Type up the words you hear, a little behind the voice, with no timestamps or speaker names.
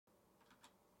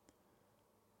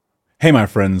Hey, my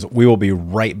friends, we will be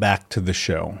right back to the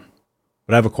show.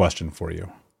 But I have a question for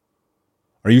you.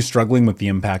 Are you struggling with the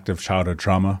impact of childhood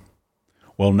trauma?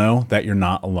 Well, know that you're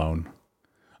not alone.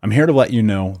 I'm here to let you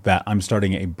know that I'm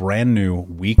starting a brand new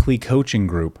weekly coaching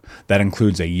group that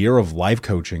includes a year of live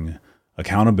coaching,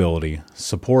 accountability,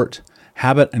 support,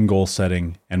 habit and goal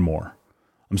setting, and more.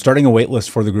 I'm starting a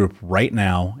waitlist for the group right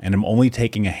now, and I'm only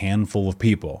taking a handful of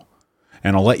people.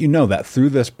 And I'll let you know that through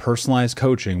this personalized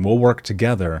coaching, we'll work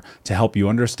together to help you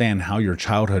understand how your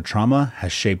childhood trauma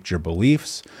has shaped your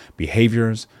beliefs,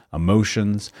 behaviors,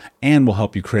 emotions, and will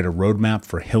help you create a roadmap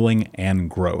for healing and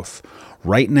growth.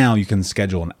 Right now, you can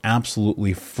schedule an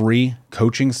absolutely free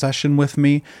coaching session with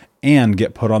me and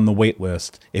get put on the wait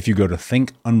list if you go to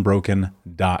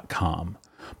thinkunbroken.com.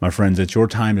 My friends, it's your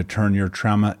time to turn your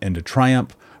trauma into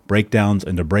triumph, breakdowns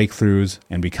into breakthroughs,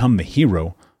 and become the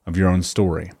hero of your own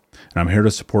story. And I'm here to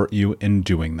support you in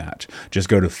doing that. Just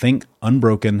go to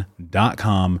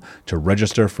thinkunbroken.com to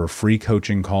register for a free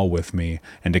coaching call with me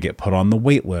and to get put on the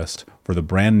wait list for the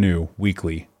brand new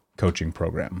weekly coaching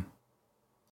program.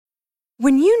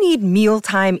 When you need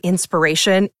mealtime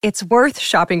inspiration, it's worth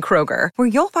shopping Kroger, where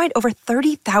you'll find over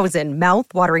 30,000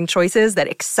 mouth-watering choices that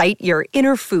excite your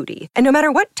inner foodie. And no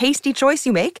matter what tasty choice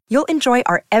you make, you'll enjoy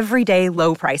our everyday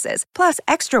low prices, plus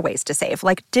extra ways to save,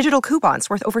 like digital coupons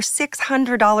worth over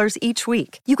 $600 each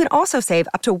week. You can also save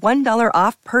up to $1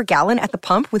 off per gallon at the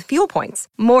pump with fuel points.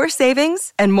 More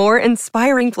savings and more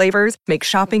inspiring flavors make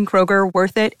shopping Kroger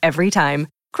worth it every time.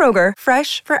 Kroger,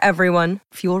 fresh for everyone.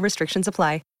 Fuel restrictions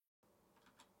apply.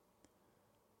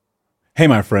 Hey,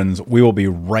 my friends, we will be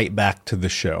right back to the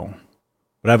show.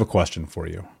 But I have a question for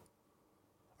you.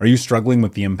 Are you struggling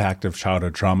with the impact of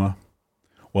childhood trauma?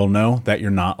 Well, know that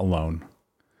you're not alone.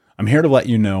 I'm here to let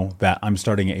you know that I'm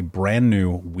starting a brand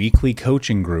new weekly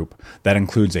coaching group that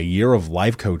includes a year of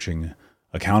live coaching,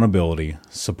 accountability,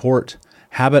 support,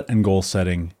 habit and goal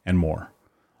setting, and more.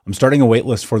 I'm starting a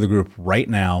waitlist for the group right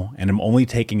now, and I'm only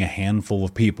taking a handful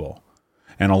of people.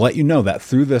 And I'll let you know that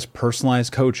through this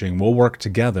personalized coaching, we'll work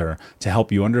together to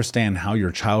help you understand how your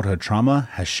childhood trauma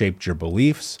has shaped your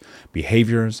beliefs,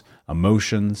 behaviors,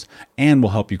 emotions, and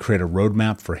will help you create a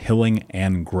roadmap for healing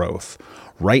and growth.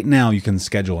 Right now, you can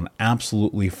schedule an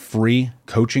absolutely free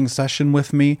coaching session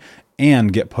with me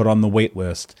and get put on the wait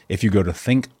list if you go to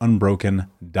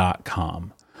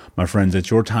thinkunbroken.com. My friends, it's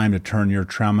your time to turn your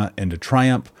trauma into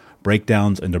triumph,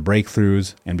 breakdowns into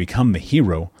breakthroughs, and become the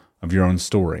hero of your own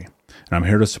story. And I'm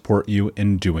here to support you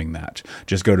in doing that.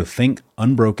 Just go to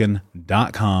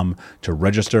thinkunbroken.com to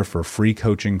register for a free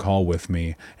coaching call with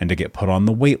me and to get put on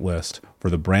the wait list for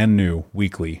the brand new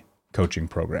weekly coaching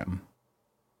program.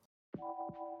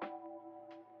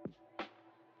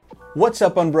 What's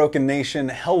up, Unbroken Nation?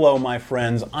 Hello, my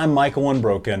friends. I'm Michael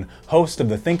Unbroken, host of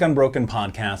the Think Unbroken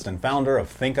podcast and founder of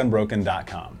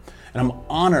thinkunbroken.com. And I'm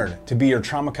honored to be your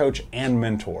trauma coach and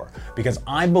mentor because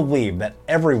I believe that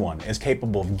everyone is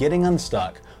capable of getting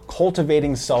unstuck,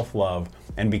 cultivating self-love,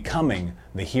 and becoming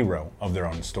the hero of their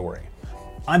own story.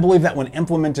 I believe that when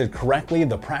implemented correctly,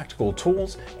 the practical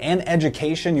tools and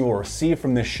education you will receive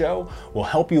from this show will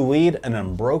help you lead an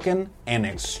unbroken and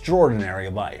extraordinary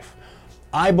life.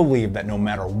 I believe that no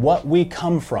matter what we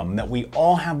come from, that we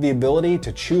all have the ability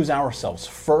to choose ourselves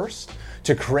first,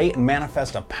 to create and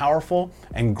manifest a powerful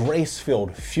and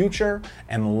grace-filled future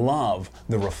and love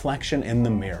the reflection in the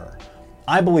mirror.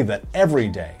 I believe that every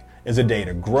day is a day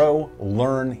to grow,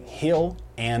 learn, heal,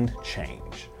 and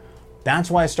change.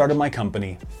 That's why I started my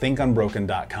company,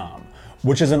 thinkunbroken.com,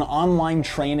 which is an online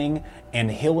training and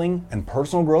healing and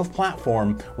personal growth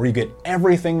platform where you get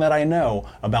everything that I know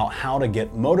about how to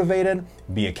get motivated,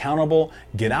 be accountable,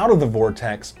 get out of the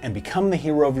vortex, and become the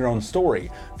hero of your own story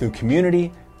through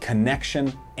community,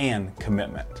 connection, and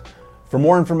commitment. For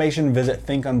more information, visit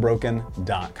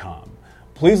thinkunbroken.com.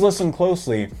 Please listen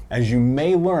closely as you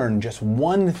may learn just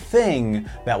one thing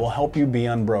that will help you be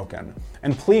unbroken.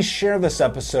 And please share this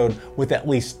episode with at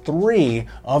least 3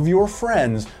 of your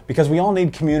friends because we all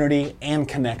need community and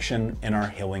connection in our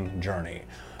healing journey.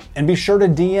 And be sure to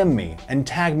DM me and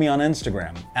tag me on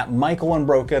Instagram at Michael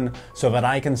Unbroken so that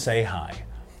I can say hi.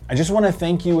 I just want to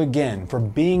thank you again for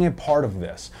being a part of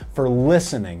this, for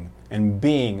listening and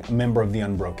being a member of the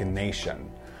Unbroken Nation.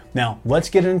 Now, let's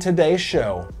get into today's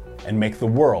show and make the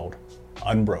world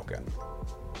unbroken.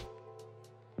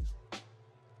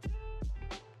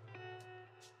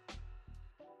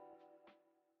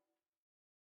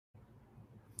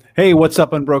 Hey, what's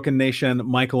up, Unbroken Nation?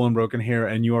 Michael Unbroken here,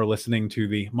 and you are listening to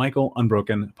the Michael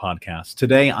Unbroken podcast.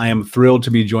 Today, I am thrilled to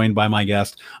be joined by my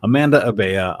guest, Amanda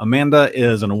Abella. Amanda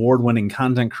is an award-winning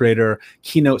content creator,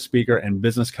 keynote speaker, and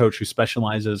business coach who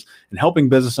specializes in helping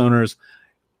business owners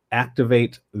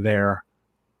activate their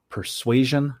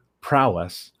persuasion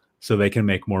prowess so they can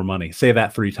make more money. Say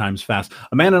that 3 times fast.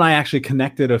 Amanda and I actually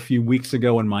connected a few weeks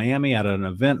ago in Miami at an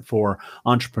event for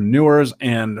entrepreneurs,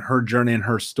 and her journey and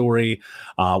her story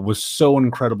was so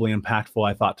incredibly impactful.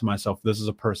 I thought to myself, this is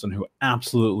a person who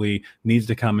absolutely needs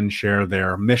to come and share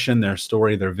their mission, their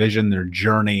story, their vision, their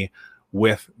journey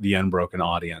with the Unbroken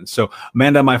audience. So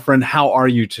Amanda, my friend, how are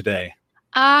you today?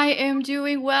 I am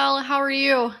doing well. How are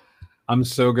you? I'm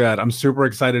so good. I'm super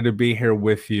excited to be here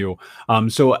with you.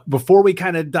 So before we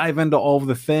kind of dive into all of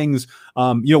the things,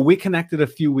 we connected a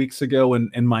few weeks ago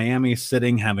in Miami,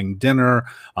 sitting, having dinner,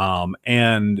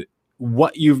 and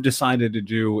what you've decided to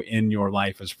do in your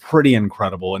life is pretty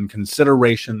incredible, in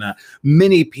consideration that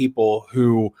many people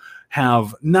who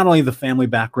have not only the family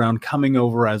background coming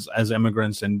over as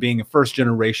immigrants and being a first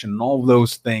generation and all of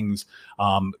those things,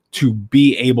 to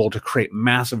be able to create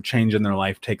massive change in their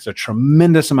life takes a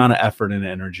tremendous amount of effort and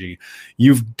energy.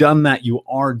 You've done that. You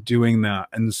are doing that.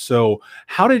 And so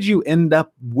how did you end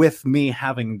up with me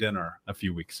having dinner a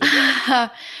few weeks ago?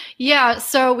 Yeah,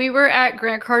 so we were at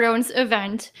Grant Cardone's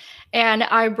event, and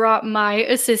I brought my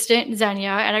assistant Xenia,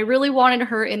 and I really wanted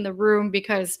her in the room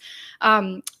because I'm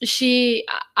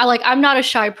not a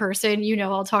shy person,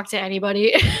 I'll talk to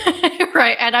anybody.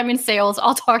 Right. And I'm in sales.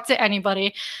 I'll talk to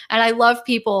anybody. And I love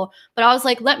people. But I was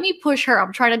like, let me push her.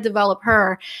 I'm trying to develop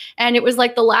her. And it was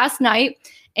like the last night,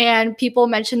 and people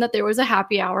mentioned that there was a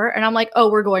happy hour. And I'm like,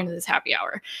 oh, we're going to this happy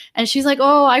hour. And she's like,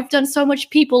 oh, I've done so much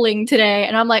peopling today.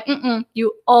 And I'm like,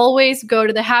 you always go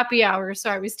to the happy hour. So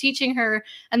I was teaching her.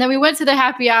 And then we went to the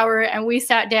happy hour and we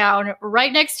sat down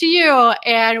right next to you.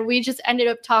 And we just ended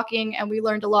up talking, and we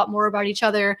learned a lot more about each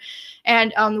other.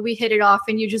 And we hit it off,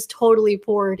 and you just totally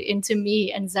poured into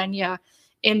me and Xenia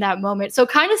in that moment. So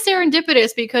kind of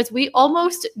serendipitous, because we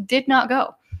almost did not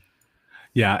go.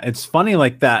 Yeah, it's funny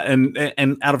like that.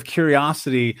 And out of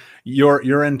curiosity,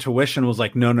 your intuition was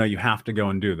like, no, you have to go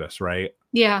and do this, right?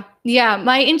 Yeah.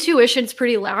 My intuition's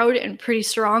pretty loud and pretty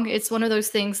strong. It's one of those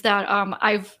things that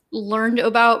I've learned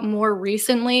about more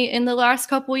recently in the last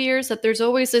couple of years, that there's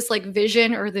always this like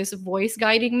vision or this voice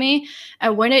guiding me.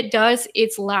 And when it does,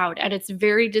 it's loud and it's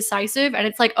very decisive. And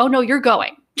it's like, oh no, you're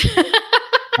going.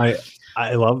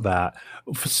 I love that.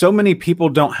 So many people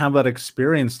don't have that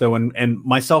experience though. And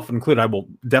myself included, I will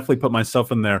definitely put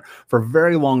myself in there, for a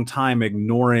very long time,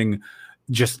 ignoring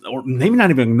or maybe not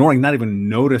even ignoring, not even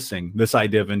noticing this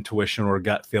idea of intuition or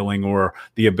gut feeling or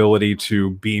the ability to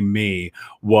be me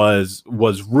was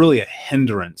really a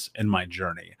hindrance in my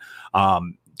journey.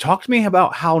 Talk to me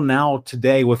about how now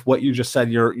today, with what you just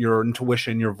said, your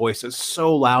intuition, your voice is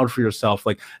so loud for yourself.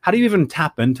 Like, how do you even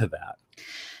tap into that?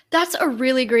 That's a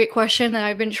really great question that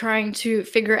I've been trying to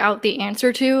figure out the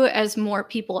answer to as more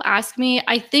people ask me.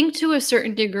 I think to a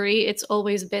certain degree, it's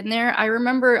always been there. I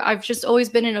remember I've just always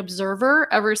been an observer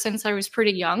ever since I was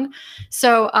pretty young.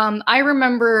 So I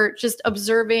remember just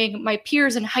observing my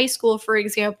peers in high school, for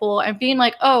example, and being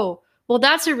like, oh, well,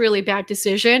 that's a really bad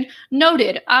decision.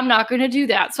 Noted. I'm not going to do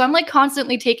that. So I'm like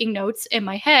constantly taking notes in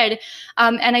my head.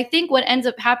 And I think what ends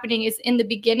up happening is, in the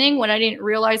beginning, when I didn't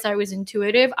realize I was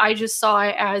intuitive, I just saw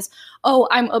it as, oh,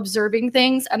 I'm observing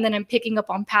things, and then I'm picking up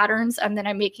on patterns, and then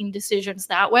I'm making decisions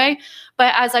that way.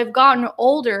 But as I've gotten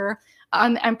older,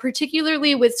 and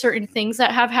particularly with certain things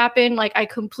that have happened, like I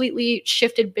completely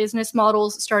shifted business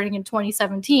models starting in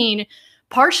 2017,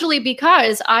 partially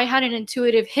because I had an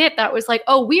intuitive hit that was like,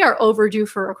 oh, we are overdue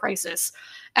for a crisis,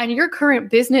 and your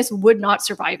current business would not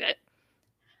survive it.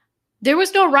 There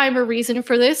was no rhyme or reason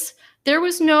for this. There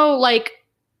was no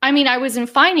I was in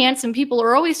finance, and people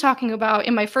are always talking about,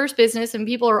 in my first business, and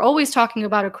people are always talking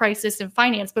about a crisis in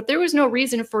finance, but there was no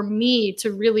reason for me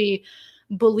to really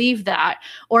believe that.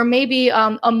 Or maybe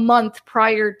a year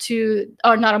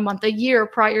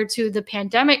prior to the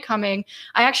pandemic coming,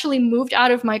 I actually moved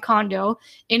out of my condo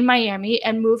in Miami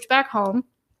and moved back home.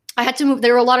 I had to move.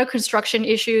 There were a lot of construction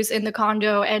issues in the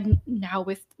condo, and now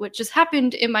with what just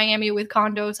happened in Miami with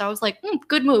condos, I was like,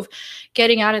 good move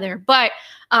getting out of there. But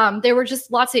there were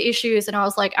just lots of issues, and I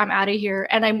was like, I'm out of here.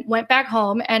 And I went back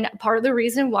home. And part of the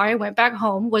reason why I went back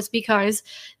home was because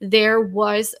there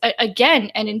was,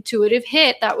 again, an intuitive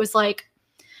hit that was like,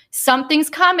 something's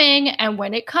coming. And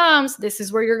when it comes, this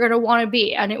is where you're going to want to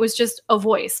be. And it was just a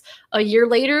voice. A year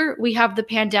later, we have the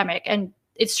pandemic. And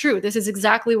it's true. This is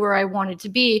exactly where I wanted to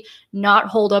be, not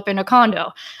holed up in a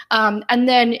condo. And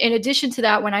then in addition to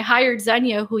that, when I hired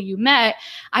Xenia, who you met,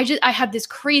 I had this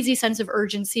crazy sense of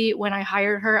urgency when I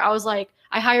hired her.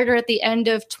 I hired her at the end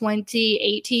of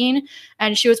 2018,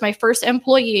 and she was my first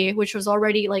employee, which was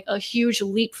already like a huge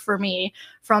leap for me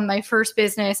from my first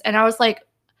business. And I was like,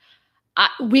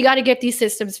 we got to get these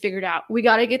systems figured out. We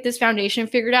got to get this foundation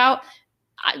figured out.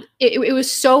 It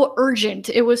was so urgent.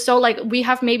 It was so like, we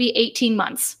have maybe 18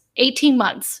 months. 18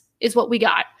 months is what we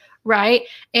got, right?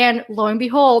 And lo and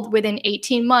behold, within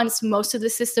 18 months, most of the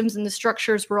systems and the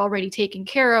structures were already taken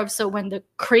care of. So when the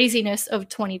craziness of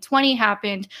 2020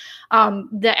 happened,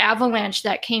 the avalanche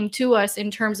that came to us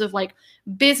in terms of like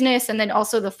business and then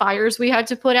also the fires we had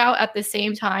to put out at the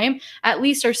same time, at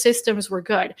least our systems were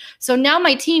good. So now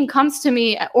my team comes to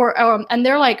me and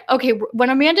they're like, okay,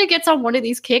 when Amanda gets on one of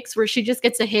these kicks where she just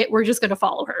gets a hit, we're just going to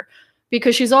follow her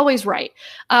because she's always right.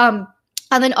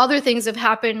 And then other things have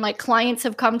happened, like clients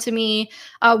have come to me.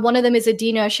 One of them is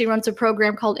Adina. She runs a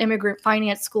program called Immigrant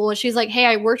Finance School. And she's like, hey,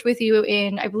 I worked with you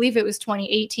in, I believe it was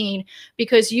 2018,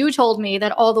 because you told me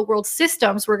that all the world's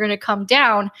systems were going to come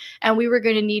down and we were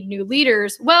going to need new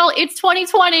leaders. Well, it's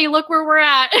 2020. Look where we're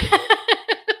at.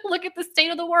 Look at the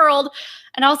state of the world.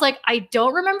 And I was like, I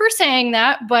don't remember saying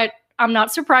that, but I'm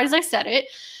not surprised I said it.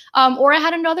 Or I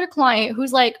had another client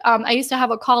who's like, I used to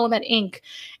have a column at Inc.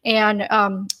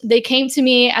 And they came to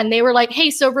me and they were like, hey,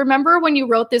 so remember when you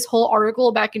wrote this whole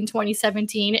article back in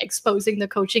 2017 exposing the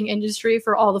coaching industry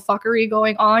for all the fuckery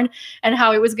going on and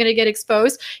how it was going to get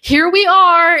exposed? Here we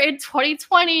are in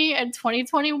 2020 and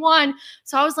 2021.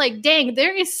 So I was like, dang,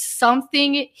 there is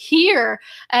something here.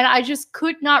 And I just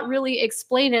could not really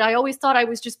explain it. I always thought I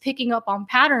was just picking up on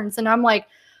patterns. And I'm like,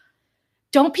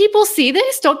 don't people see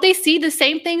this? Don't they see the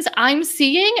same things I'm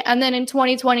seeing? And then in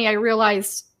 2020, I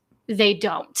realized they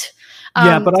don't.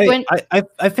 Yeah, but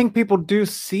I think people do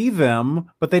see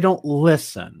them, but they don't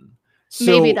listen. So,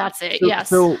 maybe that's it. Yes.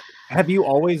 So have you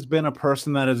always been a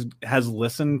person that has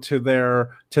listened to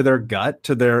their gut,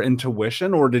 to their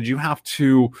intuition, or did you have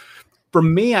to? For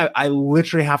me, I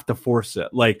literally have to force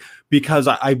it, like, because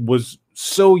I was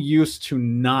so used to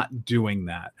not doing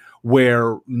that,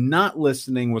 where not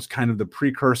listening was kind of the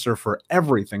precursor for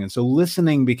everything. And so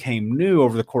listening became new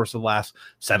over the course of the last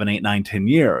 7, 8, 9, 10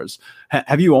 years.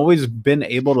 Have you always been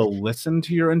able to listen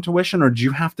to your intuition, or do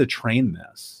you have to train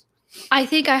this? I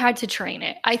think I had to train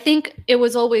it. I think it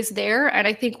was always there, and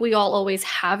I think we all always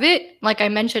have it. Like I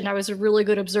mentioned, I was a really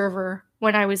good observer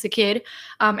when I was a kid,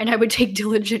 and I would take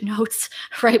diligent notes,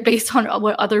 right, based on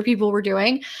what other people were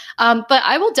doing. But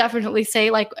I will definitely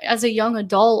say, like, as a young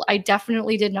adult, I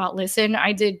definitely did not listen.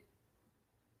 I did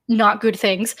not good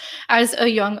things as a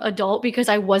young adult because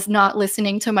I was not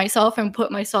listening to myself and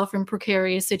put myself in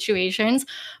precarious situations.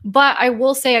 But I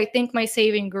will say, I think my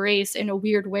saving grace in a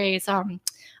weird way is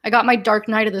I got my dark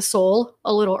night of the soul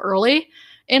a little early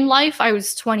in life. I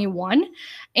was 21.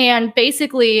 And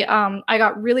basically, I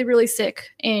got really, really sick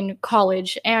in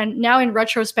college. And now in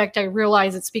retrospect, I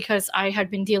realize it's because I had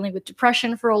been dealing with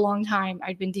depression for a long time.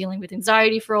 I'd been dealing with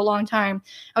anxiety for a long time.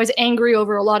 I was angry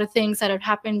over a lot of things that had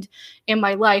happened in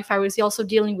my life. I was also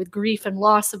dealing with grief and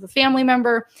loss of a family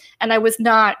member. And I was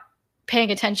not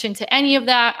paying attention to any of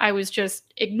that. I was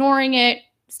just ignoring it.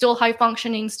 Still high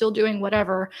functioning, still doing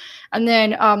whatever. And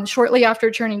then shortly after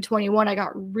turning 21, I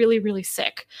got really, really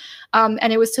sick.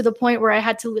 And it was to the point where I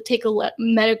had to take a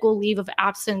medical leave of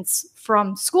absence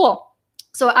from school.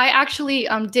 So I actually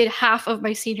did half of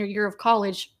my senior year of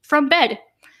college from bed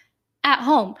at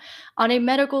home on a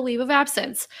medical leave of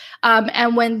absence.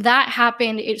 And when that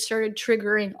happened, it started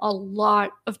triggering a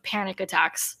lot of panic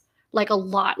attacks. Like a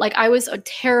lot. Like I was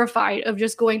terrified of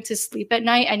just going to sleep at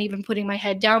night and even putting my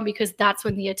head down because that's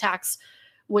when the attacks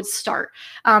would start.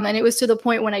 And it was to the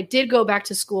point when I did go back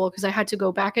to school, because I had to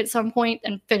go back at some point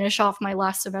and finish off my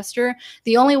last semester.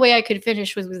 The only way I could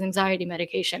finish was with anxiety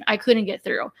medication. I couldn't get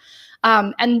through.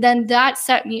 And then that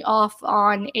set me off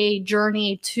on a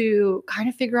journey to kind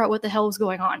of figure out what the hell was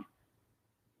going on.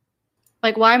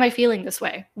 Like, why am I feeling this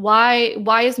way? Why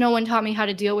has no one taught me how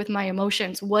to deal with my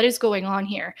emotions? What is going on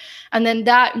here? And then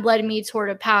that led me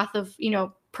toward a path of,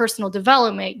 personal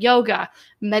development, yoga,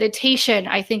 meditation,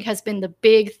 I think has been the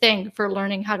big thing for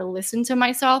learning how to listen to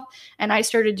myself. And I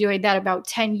started doing that about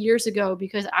 10 years ago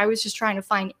because I was just trying to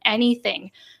find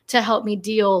anything to help me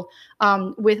deal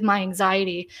with my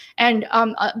anxiety. And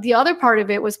the other part of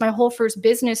it was my whole first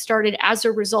business started as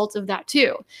a result of that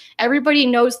too. Everybody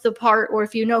knows the part, or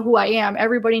if you know who I am,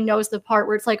 everybody knows the part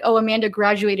where it's like, oh, Amanda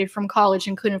graduated from college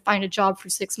and couldn't find a job for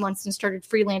 6 months and started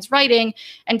freelance writing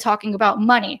and talking about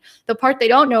money. The part they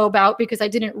don't know about, because I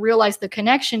didn't realize the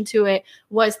connection to it,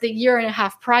 was the year and a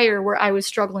half prior where I was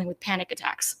struggling with panic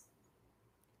attacks.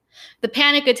 The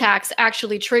panic attacks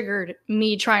actually triggered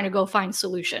me trying to go find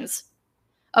solutions,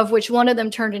 of which one of them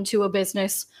turned into a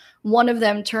business. One of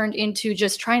them turned into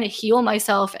just trying to heal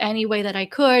myself any way that I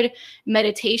could.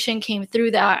 Meditation came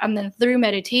through that. And then through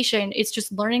meditation, it's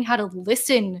just learning how to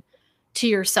listen to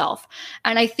yourself.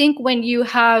 And I think when you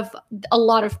have a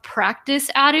lot of practice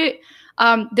at it,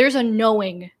 there's a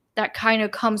knowing that kind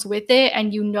of comes with it,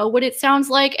 and you know what it sounds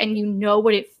like and you know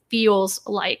what it feels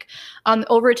like.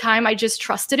 Over time, I just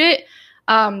trusted it.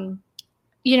 And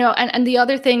the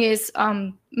other thing is,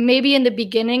 maybe in the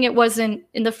beginning, it wasn't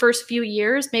in the first few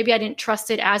years, maybe I didn't trust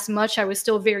it as much. I was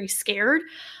still very scared.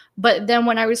 But then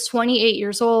when I was 28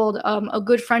 years old, a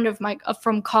good friend of mine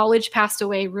from college passed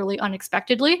away really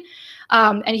unexpectedly.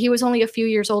 And he was only a few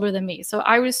years older than me. So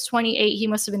I was 28. He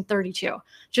must have been 32,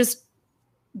 just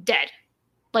dead,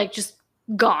 like just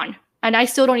gone. And I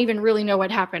still don't even really know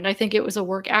what happened. I think it was a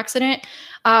work accident.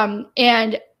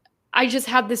 And I just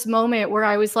had this moment where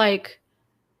I was like,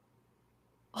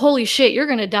 holy shit, you're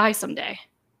going to die someday.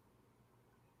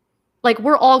 Like,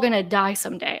 we're all going to die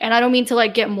someday. And I don't mean to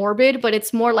like get morbid, but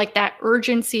it's more like that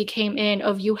urgency came in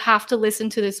of you have to listen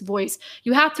to this voice.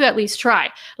 You have to at least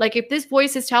try. Like, if this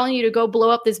voice is telling you to go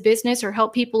blow up this business or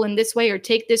help people in this way or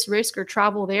take this risk or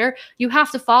travel there, you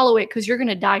have to follow it because you're going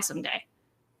to die someday.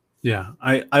 Yeah,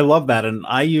 I love that. And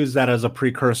I use that as a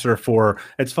precursor for,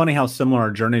 it's funny how similar our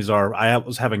journeys are. I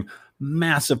was having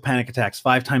massive panic attacks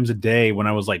 5 times a day when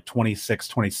I was like 26,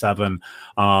 27.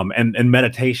 And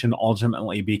meditation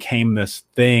ultimately became this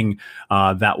thing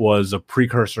that was a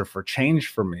precursor for change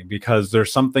for me, because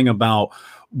there's something about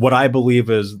what I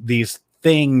believe is these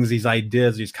things, these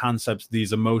ideas, these concepts,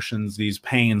 these emotions, these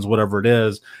pains, whatever it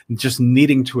is, just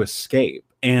needing to escape.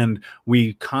 And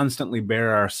we constantly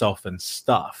bury ourselves in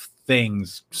stuff,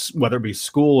 things, whether it be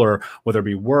school or whether it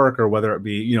be work or whether it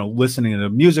be, listening to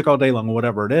music all day long,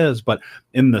 whatever it is. But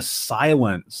in the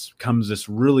silence comes this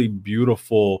really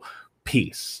beautiful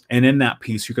peace. And in that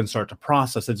peace, you can start to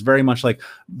process. It's very much like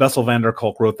Bessel van der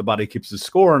Kolk wrote, "The body keeps the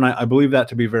score." And I believe that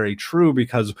to be very true,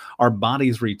 because our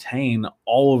bodies retain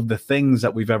all of the things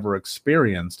that we've ever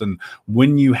experienced. And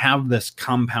when you have this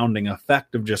compounding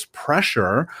effect of just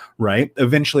pressure, right,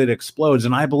 eventually it explodes.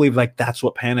 And I believe like that's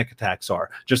what panic attacks are,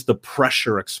 just the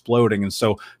pressure exploding. And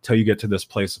so till you get to this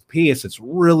place of peace, it's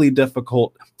really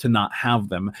difficult to not have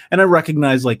them. And I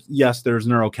recognize, like, yes, there's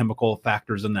neurochemical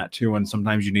factors in that too. And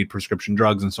sometimes you need prescription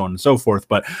drugs and so on and so forth.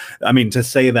 But I mean, to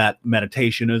say that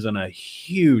meditation isn't a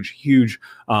huge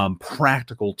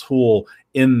practical tool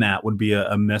in that would be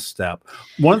a misstep.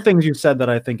 One of the things you said that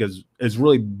I think is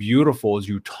really beautiful is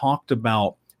you talked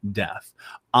about death.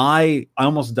 I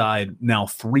almost died now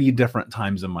 3 different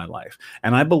times in my life.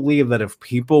 And I believe that if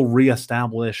people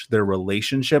reestablish their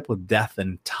relationship with death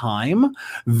and time,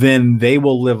 then they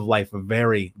will live life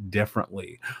very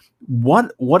differently.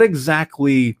 What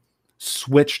exactly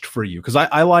switched for you? Because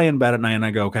I lie in bed at night and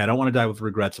I go, okay, I don't want to die with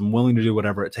regrets. I'm willing to do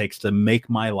whatever it takes to make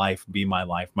my life be my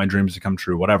life, my dreams to come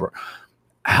true, whatever.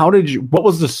 What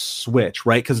was the switch,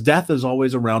 right? Because death is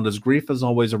always around us. Grief is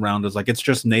always around us. Like, it's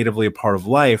just natively a part of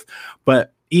life.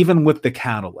 But even with the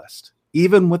catalyst,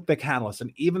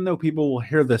 and even though people will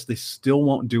hear this, they still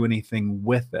won't do anything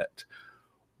with it.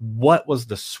 What was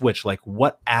the switch? Like,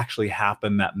 what actually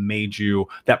happened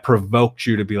that provoked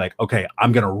you to be like, okay,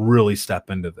 I'm going to really step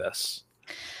into this?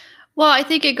 Well, I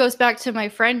think it goes back to my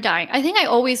friend dying. I think I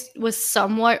always was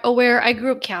somewhat aware. I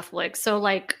grew up Catholic. So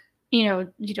like,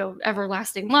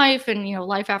 everlasting life and,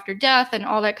 life after death and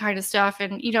all that kind of stuff.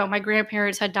 And, my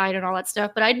grandparents had died and all that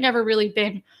stuff, but I'd never really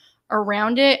been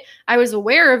around it. I was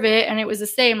aware of it, and it was the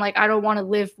same. Like, I don't want to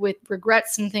live with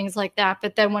regrets and things like that.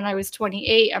 But then when I was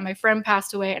 28 and my friend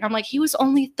passed away, and I'm like, he was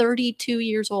only 32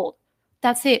 years old.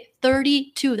 That's it.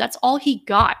 32. That's all he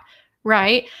got.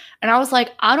 Right. And I was like,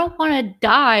 I don't want to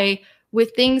die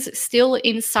with things still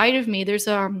inside of me. There's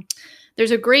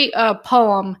a great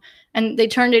poem, and they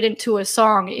turned it into a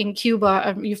song in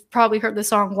Cuba. You've probably heard the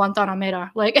song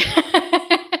Guantanamera. Like,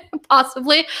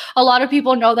 possibly a lot of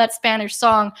people know that Spanish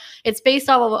song. It's based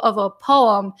off of a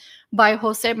poem by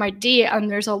Jose Marti,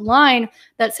 and there's a line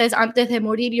that says, "Antes de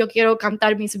morir yo quiero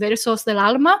cantar mis versos del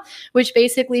alma," which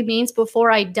basically means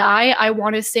before I die, I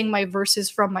want to sing my verses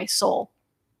from my soul.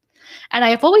 And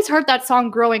I've always heard that song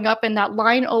growing up, and that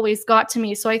line always got to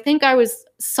me. So I think I was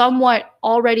somewhat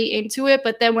already into it.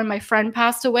 But then when my friend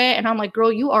passed away, and I'm like,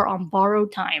 girl, you are on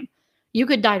borrowed time. You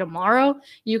could die tomorrow.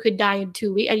 You could die in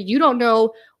 2 weeks. And you don't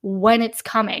know when it's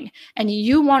coming. And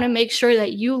you want to make sure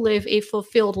that you live a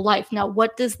fulfilled life. Now,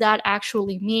 what does that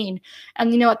actually mean?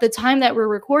 And, at the time that we're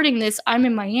recording this, I'm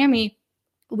in Miami.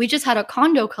 We just had a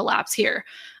condo collapse here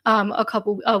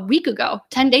a week ago,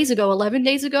 10 days ago, 11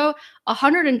 days ago.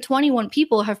 121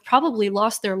 people have probably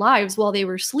lost their lives while they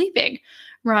were sleeping,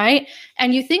 right?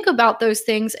 And you think about those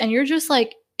things and you're just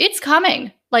like, it's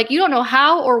coming. Like, you don't know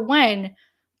how or when,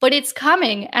 but it's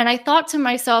coming. And I thought to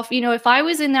myself, if I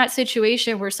was in that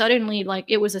situation where suddenly like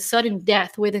it was a sudden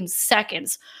death within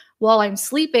seconds while I'm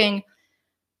sleeping,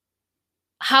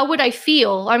 how would I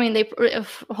feel? I mean,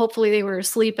 hopefully they were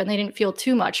asleep and they didn't feel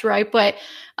too much, right? But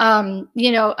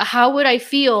how would I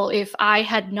feel if I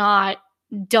had not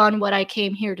done what I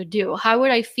came here to do? How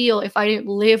would I feel if I didn't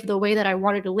live the way that I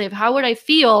wanted to live? How would I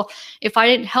feel if I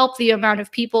didn't help the amount of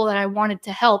people that I wanted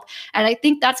to help? And I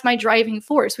think that's my driving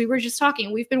force. We were just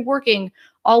talking, we've been working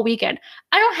all weekend.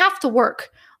 I don't have to work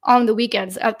on the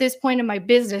weekends at this point in my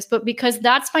business, but because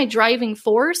that's my driving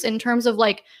force in terms of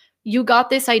like, you got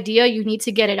this idea, you need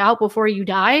to get it out before you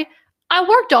die. I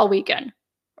worked all weekend.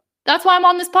 That's why I'm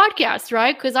on this podcast,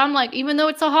 right? Because I'm like, even though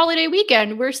it's a holiday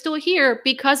weekend, we're still here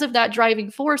because of that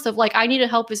driving force of like, I need to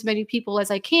help as many people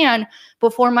as I can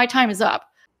before my time is up.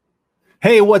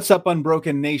 Hey, what's up,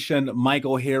 Unbroken Nation?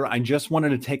 Michael here. I just wanted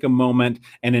to take a moment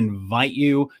and invite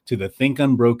you to the Think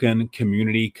Unbroken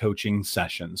community coaching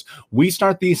sessions. We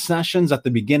start these sessions at the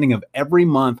beginning of every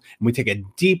month, and we take a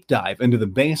deep dive into the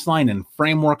baseline and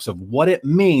frameworks of what it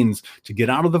means to get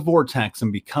out of the vortex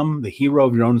and become the hero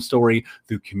of your own story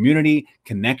through community,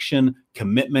 connection,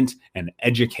 commitment, and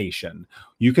education.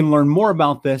 You can learn more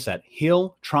about this at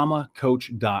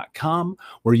healtraumacoach.com,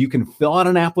 where you can fill out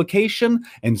an application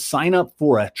and sign up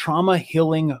for a trauma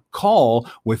healing call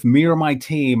with me or my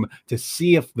team to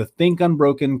see if the Think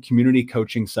Unbroken community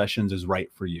coaching sessions is right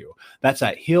for you. That's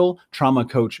at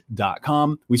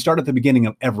healtraumacoach.com. We start at the beginning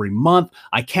of every month.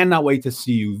 I cannot wait to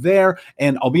see you there.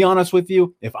 And I'll be honest with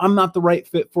you, if I'm not the right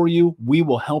fit for you, we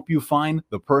will help you find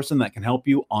the person that can help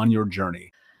you on your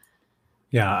journey.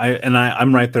 Yeah,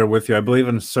 I'm right there with you. I believe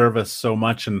in service so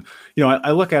much. And,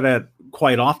 I look at it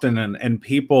quite often and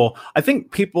I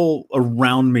think people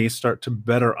around me start to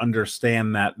better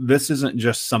understand that this isn't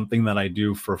just something that I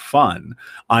do for fun.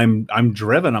 I'm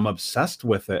driven, I'm obsessed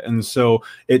with it. And so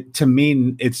to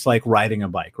me, it's like riding a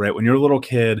bike, right? When you're a little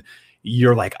kid,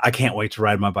 you're like, I can't wait to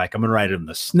ride my bike. I'm going to ride it in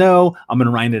the snow. I'm going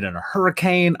to ride it in a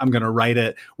hurricane. I'm going to ride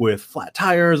it with flat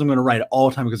tires. I'm going to ride it all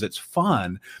the time because it's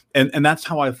fun. And that's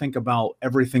how I think about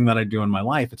everything that I do in my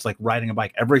life. It's like riding a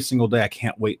bike every single day. I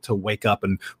can't wait to wake up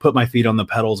and put my feet on the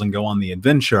pedals and go on the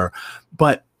adventure.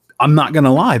 But I'm not going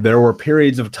to lie. There were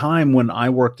periods of time when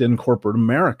I worked in corporate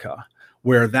America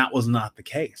where that was not the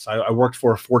case. I worked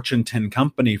for a Fortune 10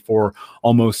 company for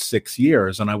almost 6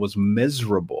 years, and I was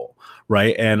miserable,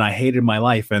 right? And I hated my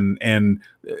life, and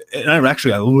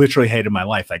I literally hated my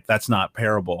life. Like, that's not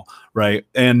parable, right?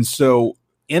 And so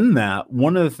in that,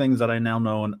 one of the things that I now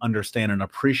know and understand and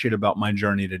appreciate about my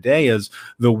journey today is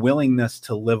the willingness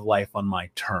to live life on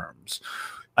my terms.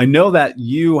 I know that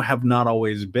you have not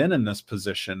always been in this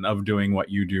position of doing what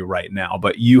you do right now,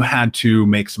 but you had to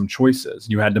make some choices.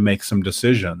 You had to make some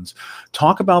decisions.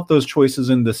 Talk about those choices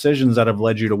and decisions that have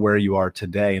led you to where you are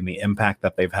today and the impact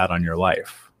that they've had on your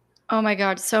life. Oh my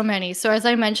God, so many. So as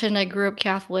I mentioned, I grew up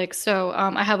Catholic. So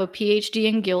I have a PhD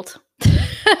in guilt.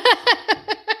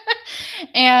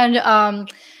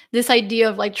 And this idea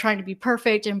of like trying to be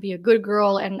perfect and be a good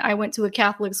girl. And I went to a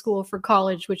Catholic school for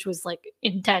college, which was like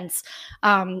intense.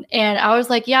 And I was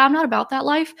like, yeah, I'm not about that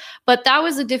life. But that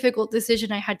was a difficult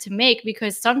decision I had to make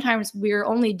because sometimes we're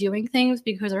only doing things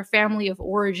because our family of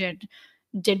origin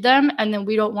did them. And then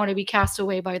we don't want to be cast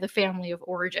away by the family of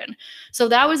origin. So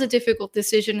that was a difficult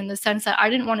decision in the sense that I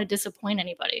didn't want to disappoint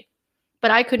anybody. But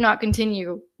I could not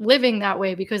continue living that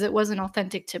way because it wasn't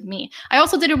authentic to me. I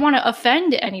also didn't want to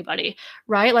offend anybody,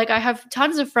 right? Like I have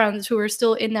tons of friends who are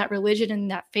still in that religion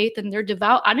and that faith and they're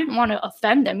devout. I didn't want to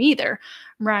offend them either,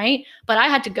 right? But I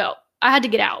had to go. I had to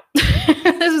get out.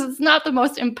 This is not the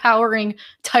most empowering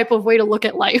type of way to look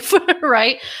at life,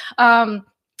 right? And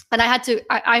I had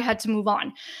to move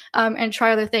on and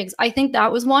try other things. I think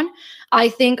that was one. I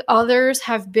think others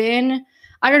have been,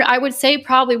 I would say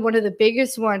probably one of the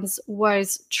biggest ones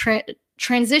was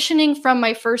transitioning from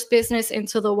my first business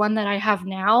into the one that I have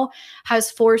now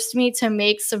has forced me to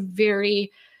make some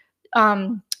very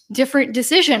different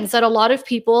decisions that a lot of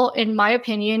people, in my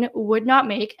opinion, would not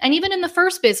make. And even in the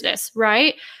first business,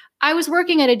 right? I was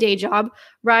working at a day job,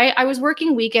 right? I was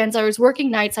working weekends. I was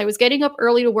working nights. I was getting up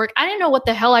early to work. I didn't know what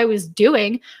the hell I was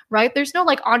doing, right? There's no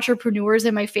like entrepreneurs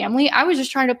in my family. I was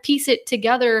just trying to piece it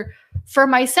together for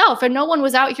myself. And no one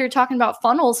was out here talking about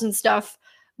funnels and stuff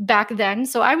back then.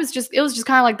 So it was just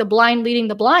kind of like the blind leading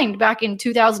the blind back in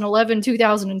 2011,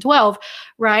 2012,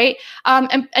 right?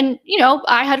 And you know,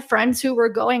 I had friends who were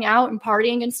going out and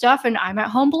partying and stuff, and I'm at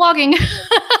home blogging,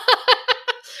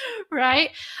 right?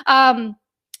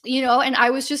 And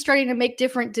I was just starting to make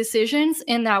different decisions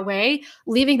in that way.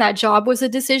 Leaving that job was a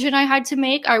decision I had to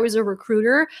make. I was a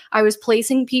recruiter. I was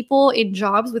placing people in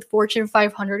jobs with Fortune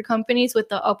 500 companies with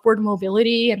the upward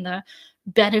mobility and the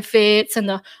benefits and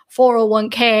the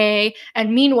 401k.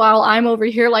 And meanwhile, I'm over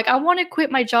here like, I want to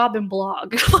quit my job and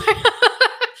blog.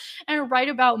 And write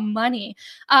about money.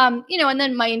 And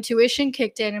then my intuition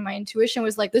kicked in, and my intuition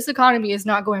was like, this economy is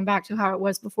not going back to how it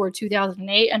was before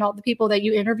 2008. And all the people that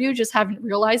you interview just haven't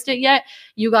realized it yet.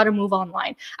 You got to move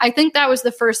online. I think that was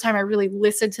the first time I really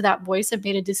listened to that voice and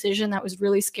made a decision that was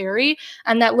really scary.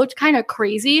 And that looked kind of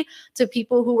crazy to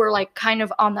people who were like kind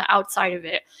of on the outside of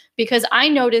it. Because I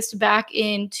noticed back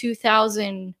in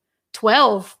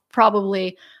 2012,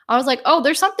 probably, I was like, oh,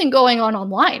 there's something going on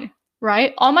online.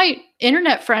 Right? All my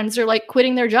internet friends are like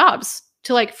quitting their jobs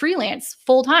to like freelance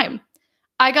full time.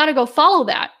 I got to go follow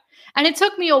that. And it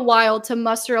took me a while to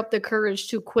muster up the courage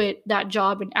to quit that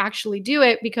job and actually do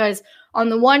it, because on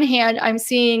the one hand, I'm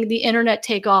seeing the internet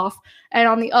take off. And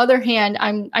on the other hand,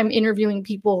 I'm interviewing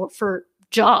people for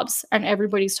jobs, and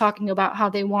everybody's talking about how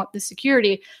they want the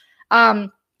security.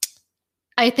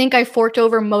 I think I forked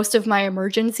over most of my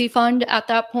emergency fund at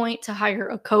that point to hire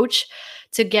a coach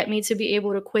to get me to be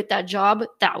able to quit that job.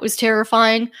 That was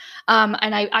terrifying.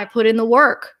 And I put in the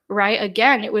work, right?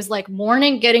 Again, it was like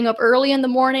getting up early in the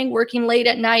morning, working late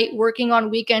at night, working on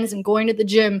weekends, and going to the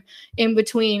gym in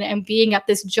between, and being at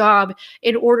this job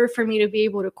in order for me to be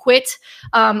able to quit.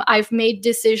 I've made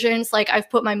decisions, like I've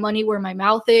put my money where my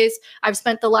mouth is. I've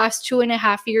spent the last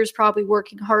 2.5 years probably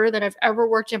working harder than I've ever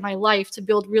worked in my life to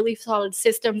build really solid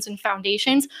systems and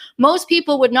foundations. Most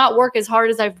people would not work as hard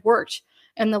as I've worked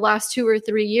in the last 2 or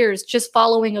 3 years just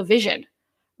following a vision,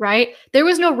 right? There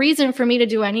was no reason for me to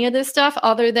do any of this stuff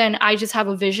other than I just have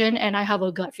a vision and I have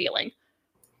a gut feeling.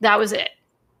 That was it.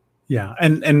 Yeah.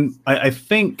 And I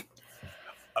think,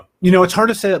 it's hard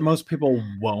to say that most people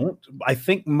won't. I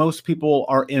think most people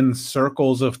are in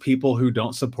circles of people who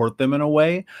don't support them in a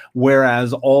way,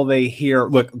 whereas all they hear,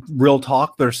 look, real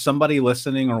talk, there's somebody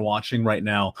listening or watching right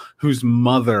now whose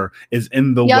mother is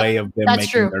in the way of them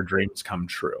making their dreams come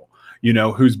true.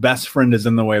 Whose best friend is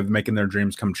in the way of making their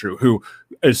dreams come true, who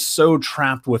is so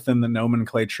trapped within the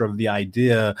nomenclature of the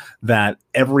idea that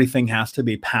everything has to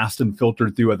be passed and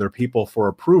filtered through other people for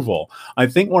approval. I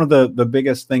think one of the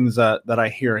biggest things that I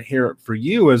hear for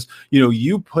you is,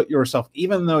 you put yourself,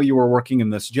 even though you were working in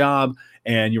this job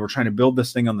and you were trying to build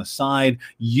this thing on the side,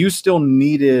 you still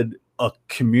needed a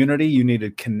community, you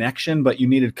needed connection, but you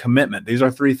needed commitment. These are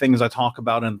 3 things I talk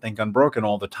about and Think Unbroken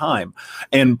all the time.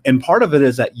 And part of it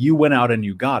is that you went out and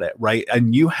you got it, right?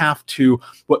 And you have to,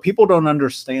 what people don't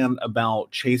understand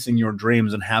about chasing your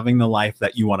dreams and having the life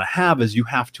that you want to have is you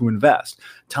have to invest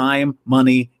time,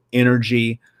 money,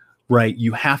 energy, right?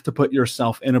 You have to put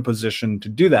yourself in a position to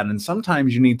do that. And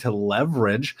sometimes you need to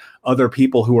leverage other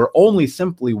people who are only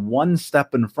simply one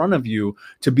step in front of you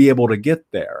to be able to get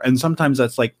there. And sometimes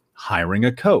that's like hiring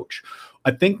a coach.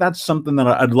 I think that's something that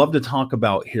I'd love to talk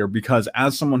about here, because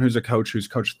as someone who's a coach, who's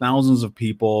coached thousands of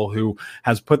people, who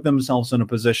has put themselves in a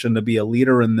position to be a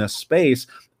leader in this space,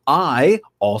 I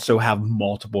also have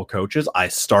multiple coaches. I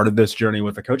started this journey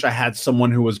with a coach. I had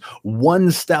someone who was one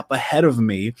step ahead of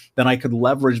me that I could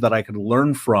leverage, that I could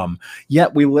learn from.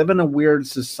 Yet we live in a weird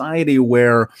society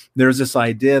where there's this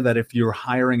idea that if you're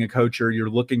hiring a coach or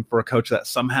you're looking for a coach, that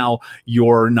somehow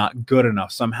you're not good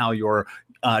enough. Somehow you're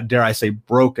dare I say,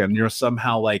 broken. You're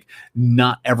somehow like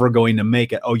not ever going to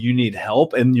make it. Oh, you need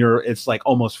help. And it's like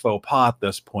almost faux pas at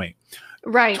this point.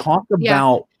 Right. Talk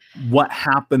about what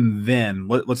happened then.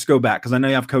 Let's go back, because I know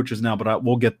you have coaches now, but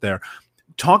we'll get there.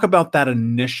 Talk about that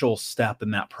initial step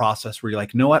in that process where you're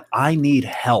like, you know what? I need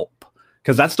help.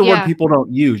 Because that's the word people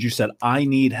don't use. You said, I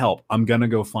need help. I'm going to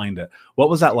go find it. What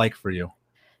was that like for you?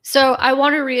 So I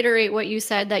want to reiterate what you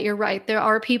said, that you're right. There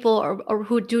are people or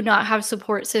who do not have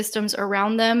support systems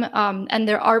around them. And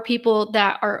there are people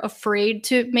that are afraid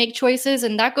to make choices.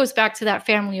 And that goes back to that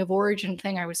family of origin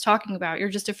thing I was talking about. You're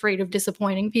just afraid of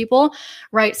disappointing people,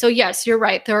 right? So yes, you're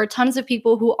right. There are tons of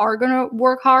people who are going to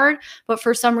work hard, but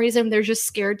for some reason, they're just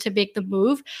scared to make the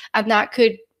move. And that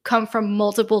could come from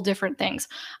multiple different things.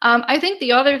 I think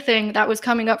the other thing that was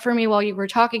coming up for me while you were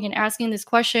talking and asking this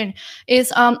question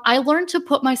is I learned to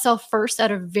put myself first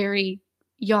at a very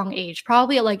young age,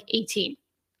 probably at like 18.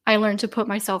 I learned to put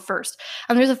myself first.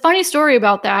 And there's a funny story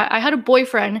about that. I had a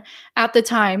boyfriend at the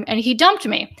time and he dumped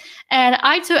me. And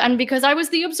because I was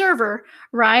the observer,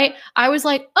 right? I was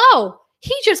like, oh,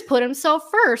 he just put himself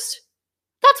first.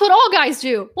 That's what all guys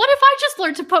do. What if I just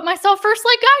learned to put myself first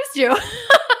like guys do?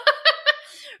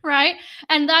 Right?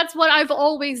 And that's what I've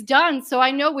always done. So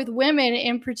I know with women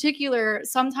in particular,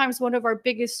 sometimes one of our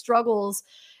biggest struggles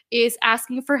is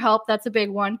asking for help. That's a big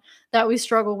one that we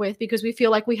struggle with because we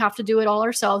feel like we have to do it all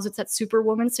ourselves. It's that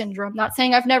superwoman syndrome. Not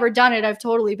saying I've never done it. I've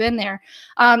totally been there.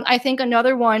 I think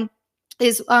another one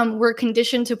is we're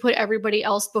conditioned to put everybody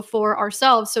else before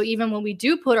ourselves. So even when we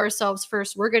do put ourselves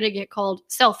first, we're going to get called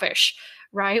selfish,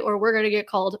 right? Or we're going to get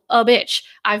called a bitch.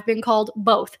 I've been called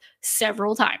both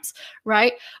several times,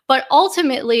 right? But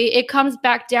ultimately, it comes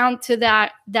back down to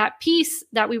that piece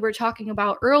that we were talking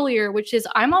about earlier, which is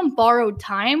I'm on borrowed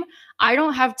time. I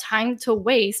don't have time to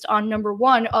waste on, number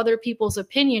one, other people's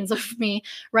opinions of me,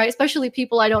 right? Especially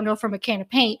people I don't know from a can of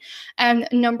paint. And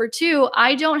number two,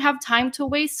 I don't have time to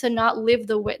waste to not live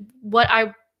the way what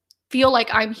I feel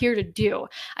like I'm here to do.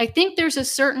 I think there's a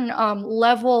certain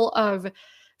level of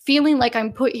feeling like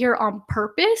I'm put here on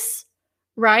purpose,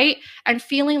 right? And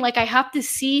feeling like I have to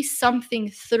see something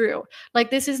through.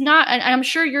 Like this is not, and I'm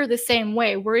sure you're the same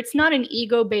way, where it's not an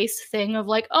ego-based thing of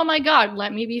like, oh my God,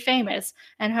 let me be famous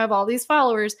and have all these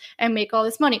followers and make all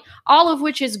this money, all of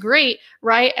which is great,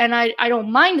 right? And I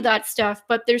don't mind that stuff,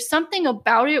 but there's something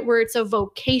about it where it's a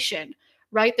vocation,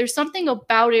 right? There's something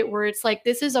about it where it's like,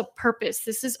 this is a purpose.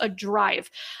 This is a drive.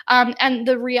 And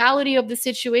the reality of the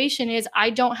situation is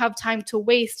I don't have time to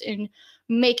waste in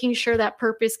making sure that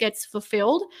purpose gets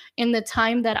fulfilled in the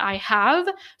time that I have.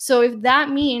 So if that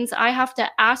means I have to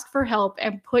ask for help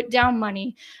and put down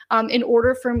money in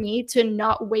order for me to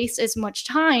not waste as much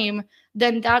time,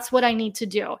 then that's what I need to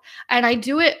do. And I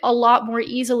do it a lot more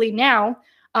easily now.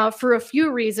 For a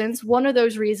few reasons. One of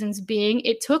those reasons being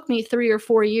it took me 3 or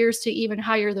 4 years to even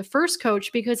hire the first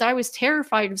coach because I was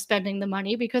terrified of spending the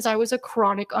money because I was a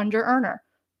chronic under earner.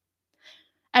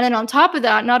 And then on top of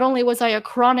that, not only was I a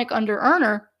chronic under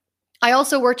earner, I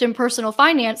also worked in personal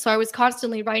finance. So I was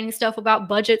constantly writing stuff about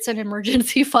budgets and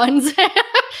emergency funds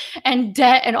and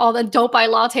debt and all the don't buy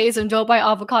lattes and don't buy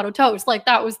avocado toast. Like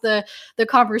that was the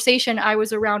conversation I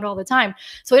was around all the time.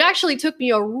 So it actually took me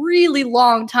a really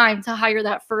long time to hire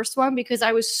that first one because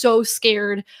I was so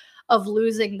scared of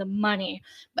losing the money.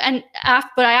 But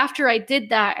after I did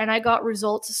that and I got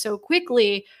results so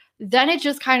quickly, then it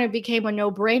just kind of became a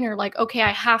no-brainer. Like, okay,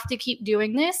 I have to keep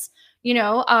doing this. You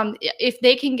know, if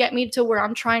they can get me to where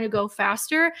I'm trying to go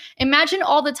faster, imagine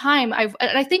all the time and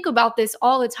I think about this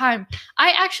all the time.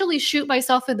 I actually shoot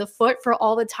myself in the foot for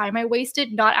all the time I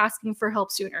wasted not asking for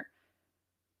help sooner.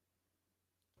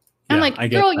 I'm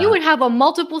like, girl, you would have a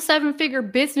multiple 7-figure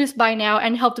business by now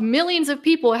and helped millions of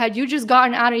people had you just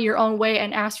gotten out of your own way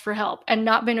and asked for help and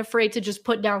not been afraid to just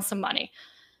put down some money.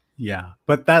 Yeah,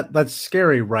 but that's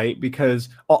scary, right? Because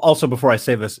also, before I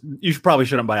say this, you probably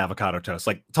shouldn't buy avocado toast.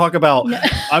 Like, talk about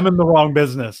I'm in the wrong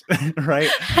business, right?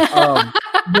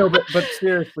 No, but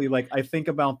seriously, like I think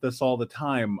about this all the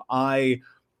time. I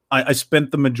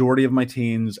spent the majority of my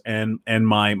teens and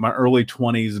my early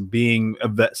 20s being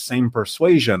of that same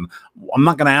persuasion. I'm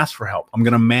not going to ask for help. I'm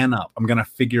going to man up. I'm going to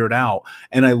figure it out.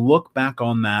 And I look back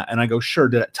on that and I go, sure,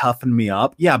 did it toughen me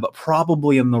up? Yeah, but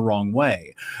probably in the wrong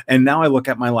way. And now I look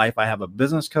at my life. I have a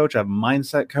business coach. I have a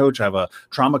mindset coach. I have a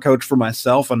trauma coach for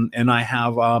myself. And I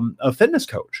have a fitness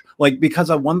coach. Like, because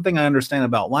one thing I understand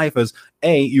about life is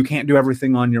A, you can't do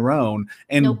everything on your own.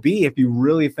 And nope. B, if you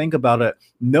really think about it,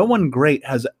 no one great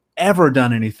has ever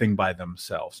done anything by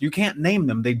themselves. You can't name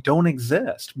them. They don't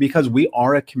exist because we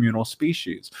are a communal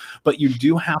species. But you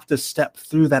do have to step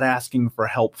through that asking for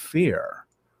help fear.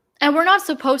 And we're not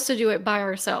supposed to do it by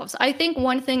ourselves. I think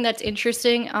one thing that's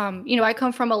interesting, I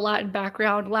come from a Latin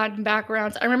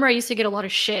backgrounds. I remember I used to get a lot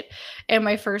of shit in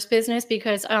my first business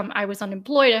because I was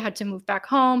unemployed. I had to move back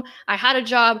home. I had a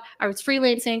job. I was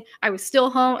freelancing. I was still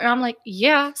home. And I'm like,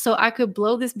 yeah, so I could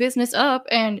blow this business up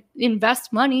and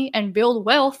invest money and build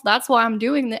wealth. That's why I'm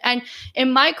doing that. And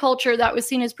in my culture, that was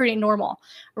seen as pretty normal,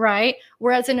 right?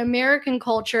 Whereas in American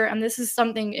culture, and this is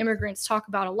something immigrants talk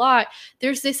about a lot,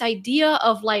 there's this idea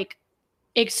of like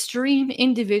extreme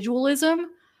individualism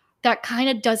that kind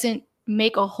of doesn't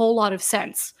make a whole lot of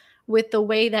sense with the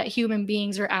way that human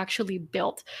beings are actually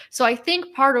built. So I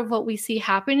think part of what we see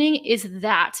happening is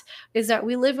that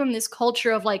we live in this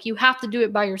culture of like, you have to do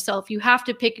it by yourself. You have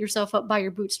to pick yourself up by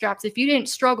your bootstraps. If you didn't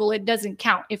struggle, it doesn't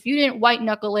count. If you didn't white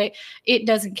knuckle it, it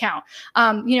doesn't count.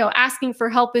 Asking for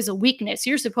help is a weakness.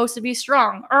 You're supposed to be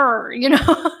strong,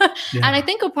 Yeah. And I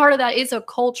think a part of that is a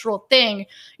cultural thing,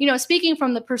 speaking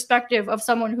from the perspective of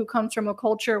someone who comes from a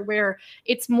culture where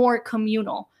it's more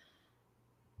communal.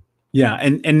 Yeah,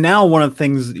 and now one of the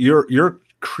things you're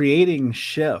creating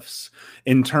shifts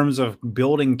in terms of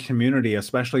building community,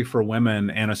 especially for women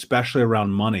and especially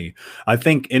around money. I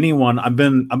think I've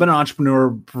been an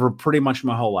entrepreneur for pretty much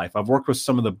my whole life. I've worked with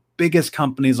some of the biggest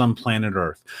companies on planet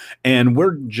Earth, and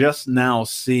we're just now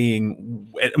seeing,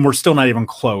 and we're still not even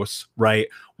close, right?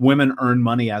 Women earn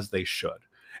money as they should.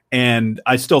 And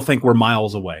I still think we're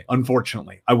miles away.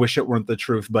 Unfortunately, I wish it weren't the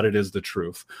truth, but it is the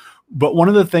truth. But one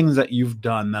of the things that you've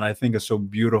done that I think is so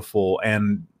beautiful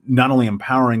and not only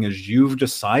empowering is you've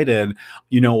decided,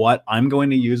 you know what, I'm going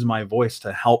to use my voice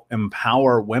to help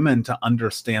empower women to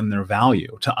understand their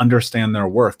value, to understand their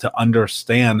worth, to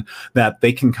understand that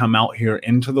they can come out here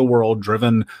into the world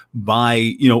driven by,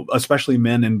 you know, especially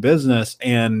men in business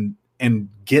and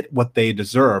get what they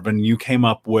deserve. And you came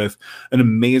up with an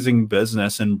amazing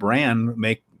business and brand,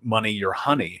 Make Money Your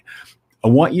Honey. I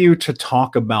want you to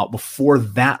talk about before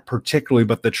that particularly,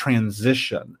 but the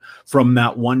transition from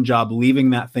that one job, leaving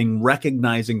that thing,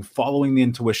 recognizing, following the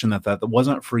intuition that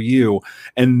wasn't for you,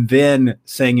 and then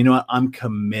saying, you know what, I'm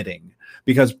committing.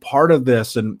 Because part of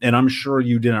this, and I'm sure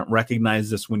you didn't recognize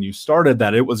this when you started,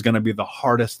 that it was going to be the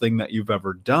hardest thing that you've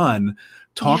ever done.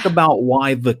 Talk about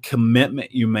why the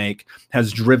commitment you make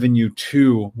has driven you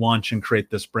to launch and create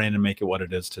this brand and make it what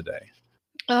it is today.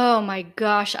 Oh my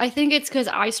gosh. I think it's because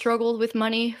I struggled with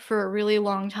money for a really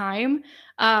long time.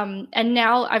 And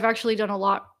now I've actually done a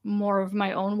lot more of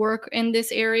my own work in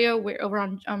this area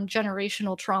around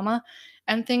generational trauma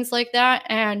and things like that.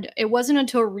 And it wasn't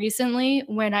until recently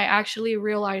when I actually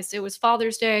realized it was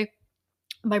Father's Day.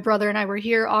 My brother and I were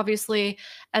here, obviously,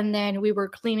 and then we were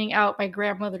cleaning out my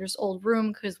grandmother's old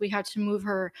room because we had to move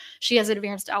her. She has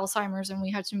advanced Alzheimer's, and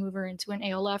we had to move her into an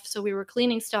ALF. So we were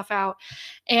cleaning stuff out,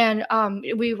 and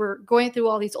we were going through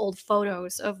all these old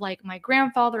photos of like my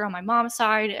grandfather on my mom's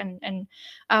side, and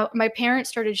my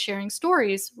parents started sharing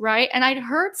stories, right? And I'd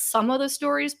heard some of the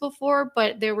stories before,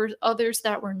 but there were others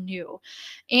that were new.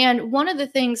 And one of the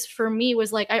things for me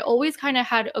was like I always kind of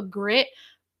had a grit,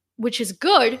 which is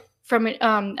good from it.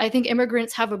 I think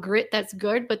immigrants have a grit that's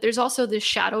good, but there's also this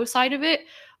shadow side of it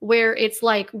where it's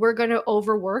like we're going to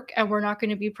overwork and we're not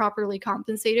going to be properly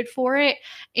compensated for it.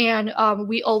 And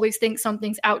we always think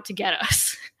something's out to get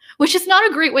us, which is not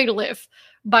a great way to live,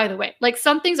 by the way. Like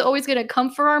something's always going to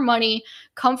come for our money,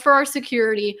 come for our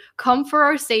security, come for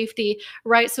our safety,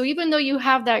 right? So even though you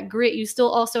have that grit, you still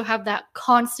also have that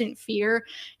constant fear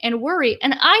and worry.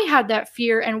 And I had that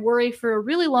fear and worry for a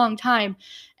really long time.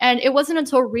 And it wasn't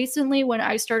until recently when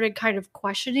I started kind of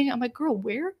questioning, I'm like, girl,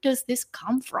 where does this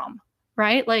come from?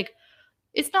 Right? Like,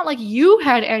 it's not like you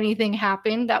had anything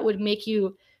happen that would make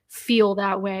you feel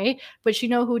that way. But you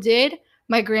know who did?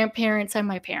 My grandparents and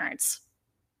my parents.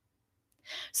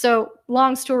 So,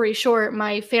 long story short,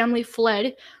 my family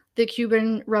fled the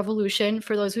Cuban Revolution.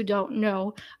 For those who don't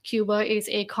know, Cuba is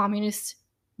a communist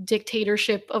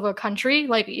dictatorship of a country.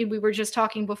 Like we were just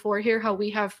talking before here, how we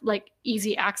have like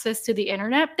easy access to the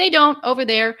internet. They don't over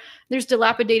there. There's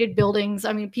dilapidated buildings.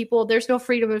 I mean, people, there's no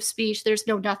freedom of speech. There's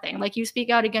no nothing. Like you speak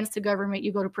out against the government,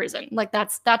 you go to prison. Like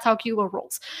that's how Cuba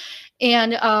rolls.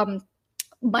 And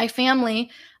my family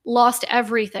lost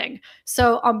everything.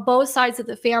 So on both sides of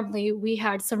the family, we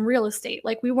had some real estate.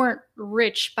 Like we weren't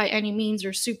rich by any means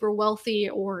or super wealthy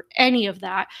or any of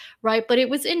that, right? But it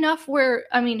was enough where,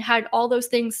 I mean, had all those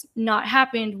things not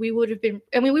happened, we would have been,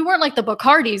 I mean, we weren't like the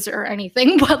Bacardis or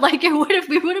anything, but like we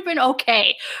would have been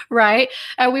okay, right?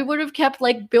 And we would have kept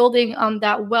like building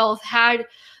that wealth had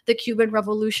the Cuban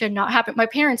Revolution not happened. My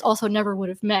parents also never would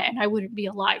have met and I wouldn't be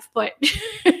alive, but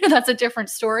that's a different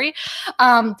story.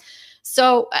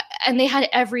 So, and they had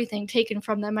everything taken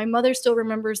from them. My mother still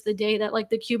remembers the day that like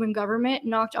the Cuban government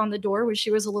knocked on the door when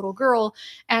she was a little girl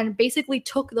and basically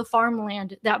took the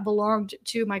farmland that belonged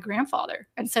to my grandfather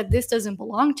and said, this doesn't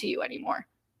belong to you anymore.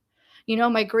 You know,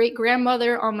 my great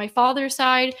grandmother on my father's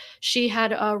side, she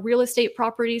had real estate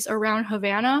properties around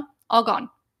Havana, all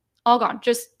gone,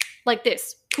 just like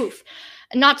this, poof.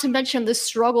 Not to mention the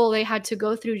struggle they had to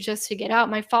go through just to get out.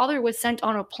 My father was sent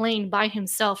on a plane by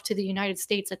himself to the United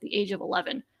States at the age of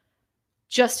 11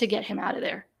 just to get him out of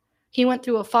there. He went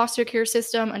through a foster care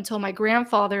system until my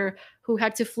grandfather, who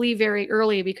had to flee very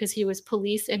early because he was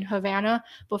police in Havana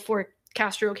before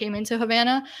Castro came into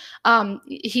Havana.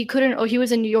 He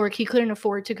was in New York. He couldn't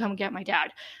afford to come get my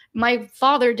dad. My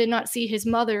father did not see his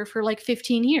mother for like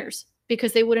 15 years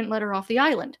because they wouldn't let her off the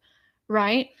island.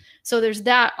 Right? So there's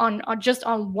that on just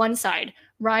on one side,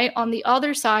 right? On the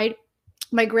other side,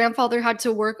 my grandfather had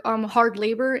to work hard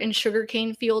labor in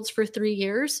sugarcane fields for 3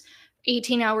 years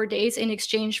 18-hour days in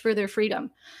exchange for their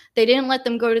freedom. They didn't let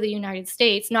them go to the United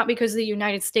States, not because the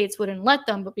United States wouldn't let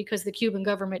them, but because the Cuban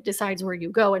government decides where you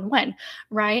go and when,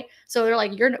 right? So they're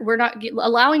like, we're not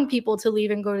allowing people to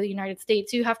leave and go to the United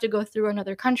States. You have to go through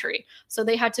another country. So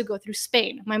they had to go through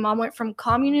Spain. My mom went from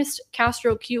communist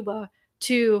Castro Cuba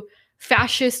to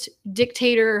fascist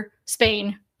dictator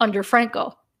Spain under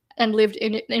Franco and lived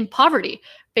in poverty,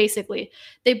 basically.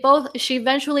 She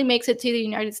eventually makes it to the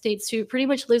United States too, pretty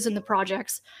much lives in the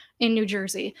projects in New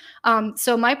Jersey.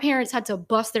 So my parents had to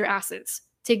bust their asses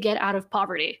to get out of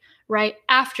poverty, right?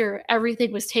 After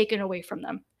everything was taken away from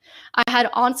them. I had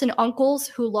aunts and uncles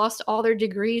who lost all their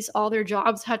degrees, all their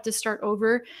jobs, had to start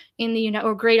over in the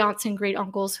or great aunts and great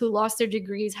uncles who lost their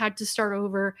degrees, had to start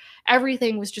over.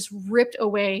 Everything was just ripped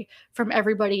away from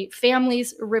everybody.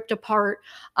 Families ripped apart.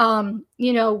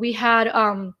 We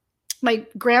had my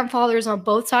grandfathers on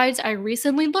both sides. I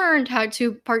recently learned how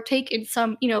to partake in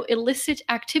some, illicit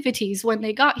activities when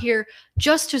they got here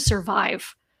just to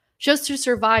survive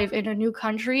in a new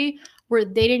country where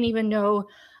they didn't even know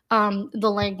the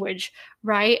language,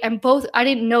 right? And I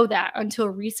didn't know that until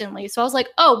recently. So I was like,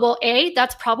 oh, well, A,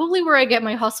 that's probably where I get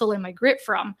my hustle and my grit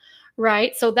from,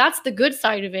 right? So that's the good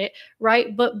side of it,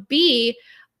 right? But B,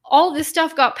 all this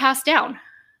stuff got passed down.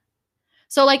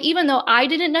 So like, even though I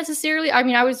didn't necessarily,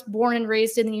 I was born and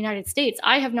raised in the United States,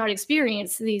 I have not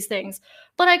experienced these things,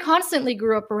 but I constantly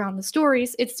grew up around the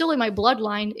stories. It's still in my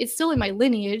bloodline. It's still in my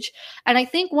lineage. And I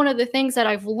think one of the things that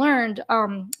I've learned,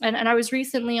 and I was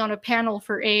recently on a panel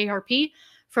for AARP,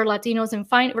 for Latinas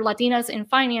in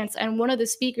finance. And one of the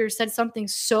speakers said something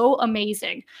so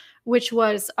amazing, which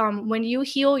was when you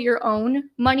heal your own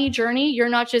money journey, you're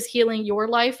not just healing your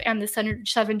life and the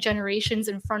 7 generations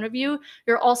in front of you,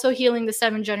 you're also healing the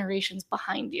 7 generations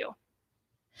behind you.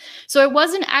 So it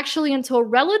wasn't actually until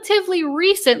relatively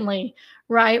recently,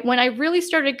 right, when I really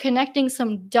started connecting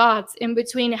some dots in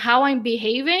between how I'm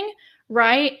behaving,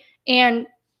 right, and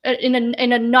in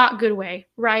a not good way,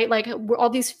 right? Like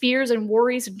all these fears and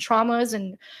worries and traumas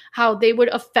and how they would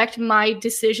affect my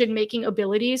decision-making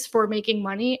abilities for making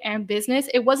money and business.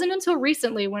 It wasn't until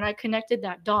recently when I connected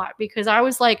that dot, because I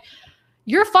was like,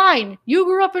 you're fine. You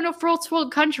grew up in a first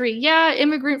world country. Yeah,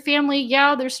 immigrant family.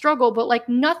 Yeah, there's struggle, but like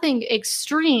nothing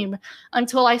extreme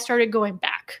until I started going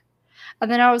back.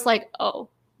 And then I was like, oh,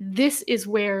 this is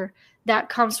where that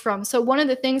comes from. So one of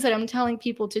the things that I'm telling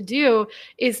people to do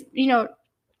is,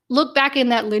 look back in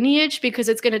that lineage, because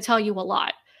it's going to tell you a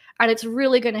lot. And it's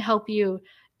really going to help you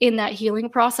in that healing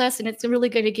process. And it's really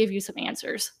going to give you some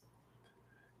answers.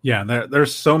 Yeah,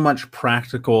 there's so much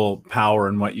practical power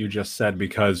in what you just said,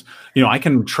 because, I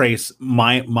can trace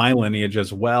my lineage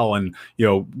as well. And,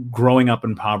 growing up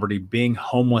in poverty, being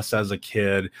homeless as a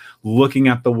kid, looking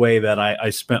at the way that I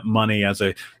spent money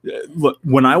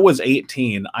when I was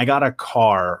 18, I got a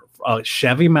car, a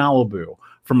Chevy Malibu,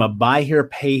 from a buy here,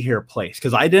 pay here place,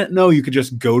 because I didn't know you could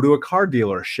just go to a car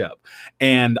dealership.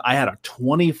 And I had a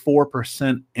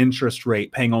 24% interest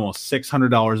rate, paying almost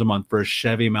 $600 a month for a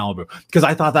Chevy Malibu, because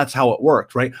I thought that's how it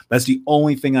worked, right? That's the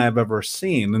only thing I've ever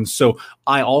seen. And so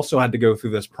I also had to go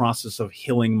through this process of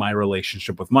healing my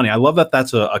relationship with money. I love that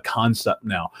that's a concept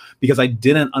now, because I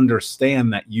didn't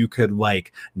understand that you could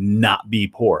like not be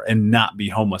poor and not be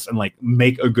homeless and like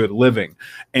make a good living.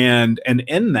 And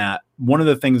in that, one of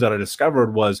the things that I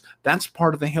discovered was that's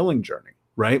part of the healing journey,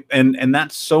 right? And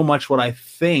that's so much what I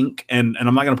think, and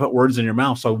I'm not going to put words in your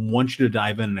mouth, so I want you to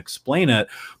dive in and explain it,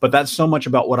 but that's so much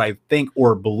about what I think,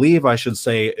 or believe I should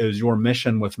say, is your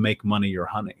mission with Make Money Your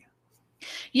Honey.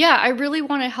 Yeah, I really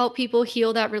want to help people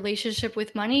heal that relationship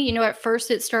with money. At first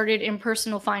it started in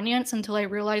personal finance until I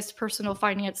realized personal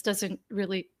finance doesn't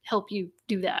really help you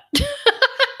do that.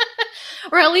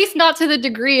 Or at least not to the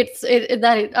degree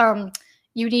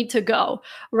you need to go,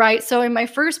 right? So in my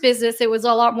first business, it was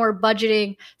a lot more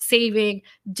budgeting, saving,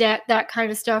 debt, that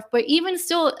kind of stuff. But even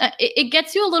still, it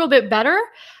gets you a little bit better,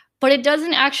 but it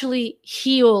doesn't actually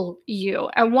heal you.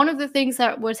 And one of the things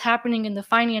that was happening in the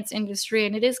finance industry,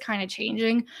 and it is kind of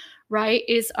changing, right,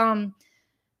 is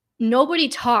nobody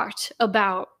talked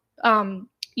about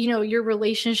your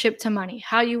relationship to money,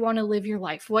 how you want to live your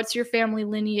life, what's your family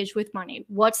lineage with money,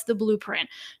 what's the blueprint.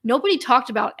 Nobody talked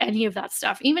about any of that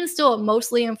stuff. Even still,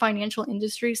 mostly in financial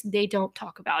industries, they don't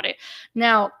talk about it.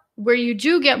 Now, where you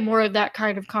do get more of that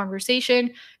kind of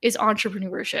conversation is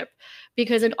entrepreneurship.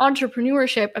 Because in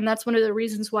entrepreneurship, and that's one of the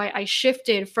reasons why I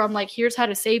shifted from like, here's how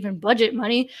to save and budget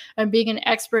money and being an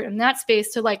expert in that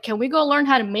space, to like, can we go learn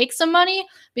how to make some money?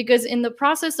 Because in the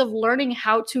process of learning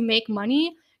how to make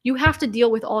money, you have to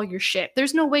deal with all your shit.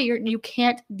 There's no way you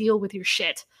can't deal with your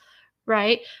shit,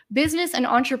 right? Business and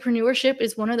entrepreneurship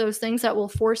is one of those things that will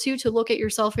force you to look at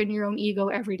yourself and your own ego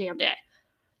every damn day.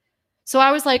 So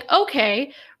I was like,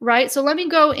 okay, right? So let me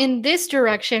go in this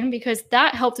direction because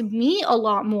that helped me a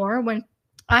lot more when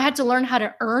I had to learn how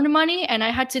to earn money and I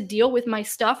had to deal with my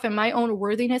stuff and my own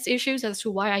worthiness issues as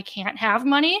to why I can't have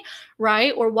money,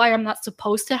 right? Or why I'm not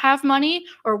supposed to have money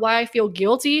or why I feel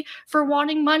guilty for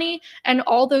wanting money and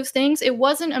all those things. It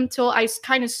wasn't until I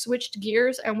kind of switched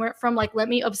gears and went from like, let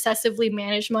me obsessively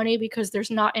manage money because there's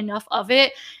not enough of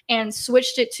it, and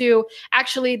switched it to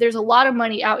actually, there's a lot of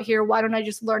money out here. Why don't I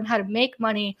just learn how to make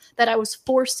money? That I was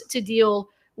forced to deal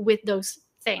with those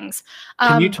things.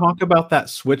 Can you talk about that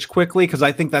switch quickly? Because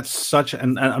I think that's such,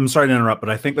 and I'm sorry to interrupt, but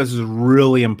I think this is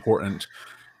really important.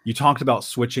 You talked about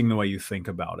switching the way you think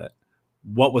about it.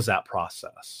 What was that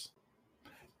process?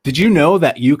 Did you know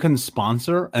that you can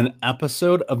sponsor an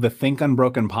episode of the Think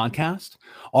Unbroken podcast?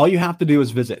 All you have to do is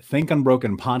visit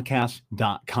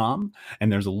thinkunbrokenpodcast.com,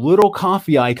 and there's a little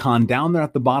coffee icon down there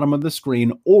at the bottom of the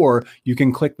screen, or you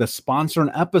can click the sponsor an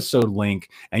episode link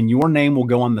and your name will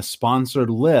go on the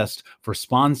sponsored list for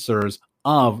sponsors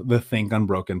of the Think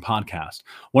Unbroken podcast.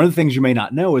 One of the things you may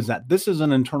not know is that this is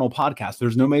an internal podcast.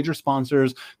 There's no major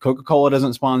sponsors. Coca-Cola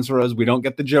doesn't sponsor us. We don't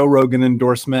get the Joe Rogan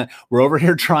endorsement. We're over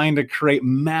here trying to create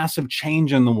massive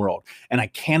change in the world, and I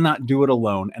cannot do it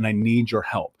alone, and I need your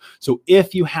help. So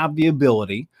if you have the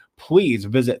ability, please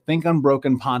visit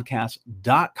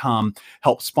thinkunbrokenpodcast.com,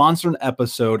 help sponsor an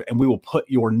episode, and we will put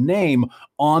your name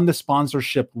on the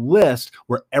sponsorship list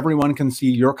where everyone can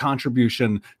see your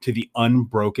contribution to the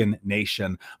Unbroken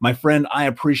Nation. My friend, I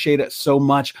appreciate it so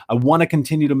much. I want to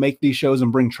continue to make these shows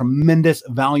and bring tremendous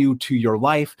value to your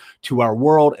life, to our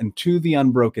world, and to the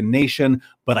Unbroken Nation,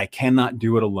 but I cannot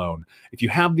do it alone. If you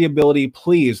have the ability,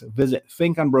 please visit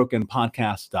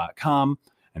thinkunbrokenpodcast.com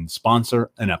and sponsor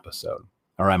an episode.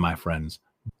 All right, my friends.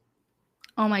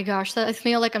 Oh my gosh, I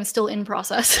feel like I'm still in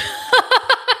process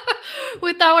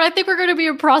with that one. I think we're going to be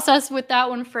in process with that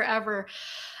one forever.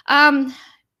 Oh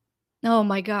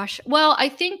my gosh. Well, I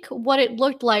think what it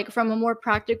looked like from a more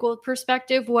practical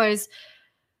perspective was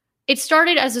it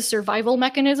started as a survival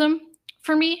mechanism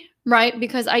for me, right?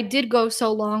 Because I did go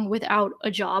so long without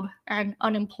a job and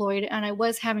unemployed, and I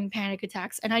was having panic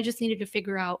attacks, and I just needed to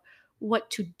figure out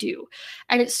what to do.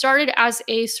 And it started as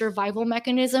a survival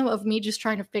mechanism of me just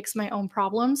trying to fix my own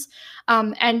problems.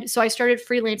 And so I started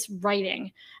freelance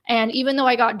writing. And even though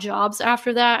I got jobs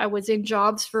after that, I was in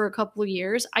jobs for a couple of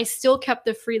years, I still kept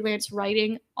the freelance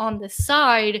writing on the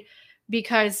side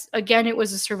because, again, it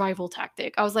was a survival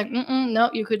tactic. I was like, no,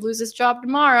 you could lose this job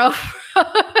tomorrow.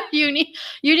 you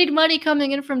need money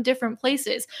coming in from different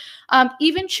places.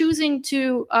 Even choosing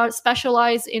to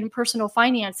specialize in personal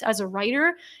finance as a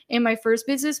writer in my first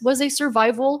business was a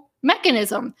survival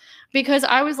mechanism because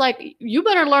I was like, you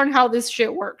better learn how this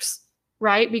shit works,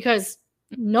 right? Because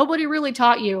nobody really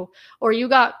taught you, or you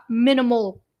got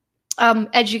minimal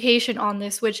education on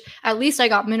this, which at least I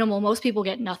got minimal. Most people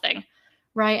get nothing.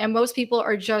 Right. And most people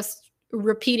are just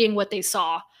repeating what they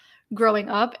saw growing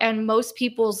up. And most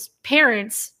people's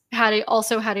parents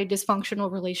also had a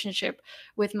dysfunctional relationship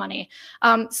with money.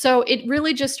 So it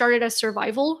really just started as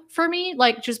survival for me,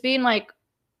 like just being like,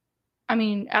 I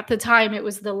mean, at the time it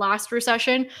was the last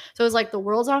recession. So it was like the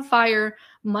world's on fire.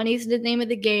 Money's the name of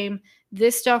the game.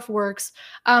 This stuff works.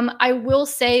 I will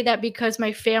say that because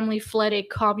my family fled a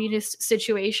communist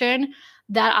situation,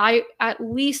 that I at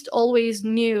least always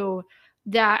knew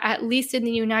that at least in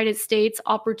the United States,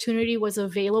 opportunity was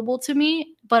available to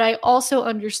me, but I also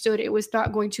understood it was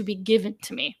not going to be given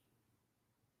to me.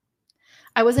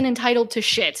 I wasn't entitled to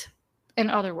shit,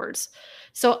 in other words.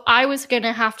 So I was going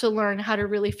to have to learn how to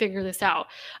really figure this out.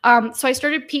 So I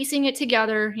started piecing it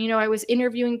together. You know, I was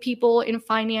interviewing people in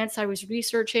finance. I was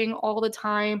researching all the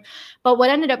time. But what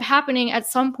ended up happening at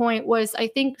some point was, I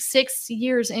think 6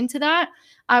 years into that,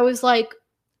 I was like,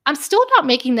 I'm still not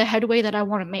making the headway that I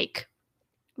want to make.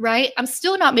 Right? I'm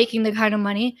still not making the kind of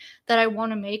money that I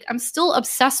want to make. I'm still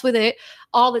obsessed with it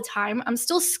all the time. I'm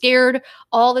still scared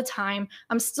all the time.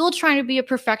 I'm still trying to be a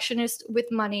perfectionist with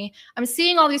money. I'm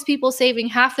seeing all these people saving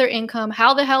half their income.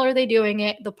 How the hell are they doing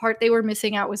it? The part they were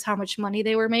missing out was how much money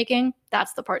they were making.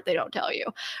 That's the part they don't tell you,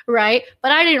 right?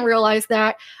 But I didn't realize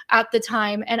that at the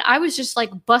time. And I was just like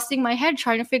busting my head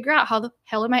trying to figure out how the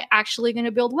hell am I actually going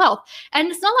to build wealth? And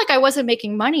it's not like I wasn't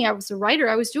making money. I was a writer.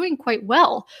 I was doing quite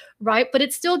well, right? But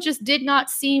it still just did not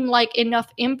seem like enough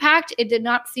impact. It did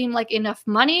not seem like enough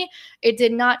money. It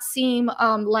did not seem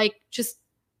like just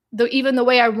even the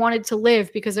way I wanted to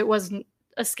live, because it wasn't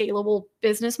a scalable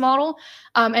business model.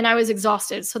 And I was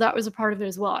exhausted. So that was a part of it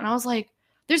as well. And I was like,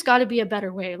 there's got to be a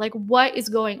better way. Like, what is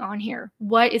going on here?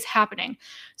 What is happening?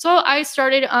 So I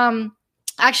started,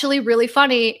 actually really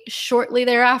funny, shortly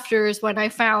thereafter is when I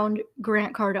found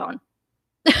Grant Cardone.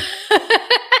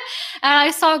 And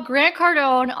I saw Grant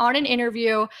Cardone on an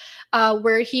interview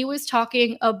where he was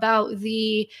talking about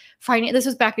this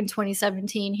was back in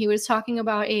 2017. He was talking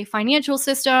about a financial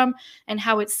system and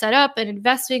how it's set up and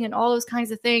investing and all those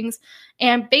kinds of things.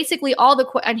 And basically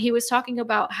and he was talking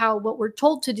about how what we're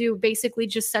told to do basically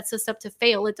just sets us up to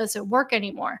fail. It doesn't work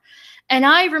anymore. And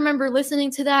I remember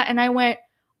listening to that and I went,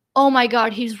 oh my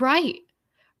God, he's right.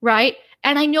 Right.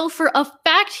 And I know for a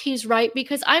fact he's right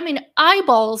because I'm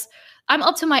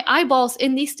up to my eyeballs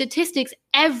in these statistics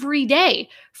every day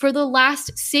for the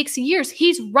last 6 years.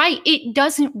 He's right. It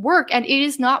doesn't work and it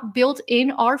is not built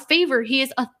in our favor. He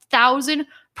is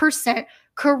 1,000%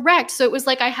 correct. So it was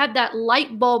like I had that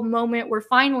light bulb moment where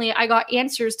finally I got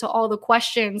answers to all the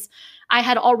questions I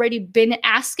had already been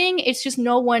asking. It's just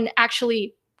no one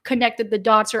actually connected the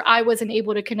dots, or I wasn't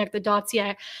able to connect the dots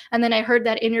yet. And then I heard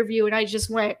that interview and I just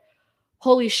went,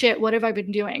 holy shit, what have I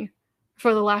been doing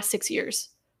for the last 6 years?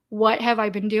 What have I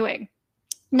been doing?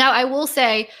 Now, I will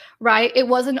say, right, it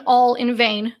wasn't all in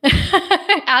vain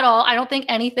at all. I don't think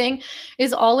anything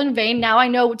is all in vain. Now I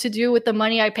know what to do with the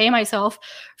money I pay myself,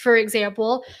 for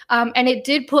example. And it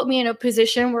did put me in a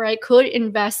position where I could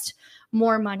invest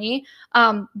more money.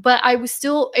 But I was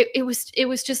still, it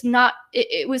was just not,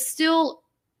 it was still,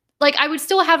 like, I would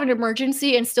still have an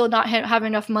emergency and still not have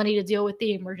enough money to deal with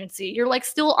the emergency. You're like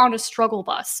still on a struggle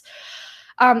bus.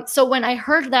 So when I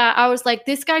heard that, I was like,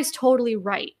 this guy's totally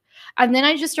right. And then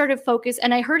I just started focus,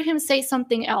 and I heard him say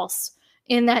something else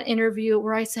in that interview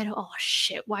where I said, oh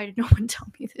shit, why did no one tell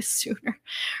me this sooner?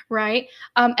 Right.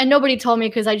 And nobody told me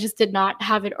because I just did not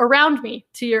have it around me,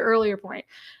 to your earlier point.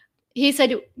 He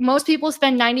said most people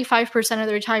spend 95% of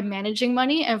their time managing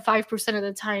money and 5% of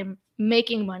the time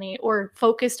making money, or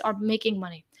focused on making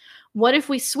money. What if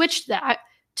we switched that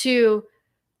to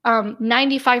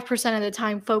 95% of the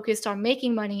time focused on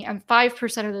making money and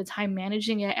 5% of the time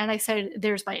managing it? And I said,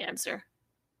 there's my answer.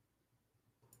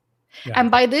 Yeah.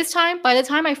 And by the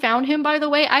time I found him, by the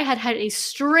way, I had a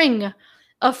string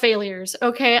of failures.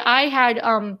 Okay. I had,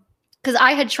 because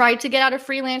I had tried to get out of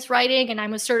freelance writing and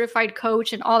I'm a certified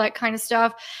coach and all that kind of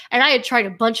stuff. And I had tried a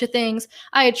bunch of things.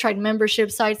 I had tried membership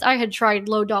sites. I had tried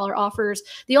low dollar offers.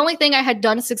 The only thing I had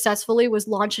done successfully was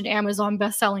launch an Amazon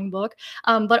best-selling book.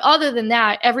 But other than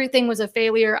that, everything was a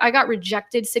failure. I got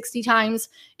rejected 60 times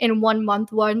in 1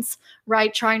 month once,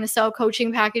 right? Trying to sell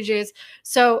coaching packages.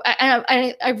 So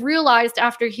I realized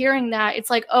after hearing that,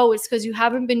 it's like, oh, it's because you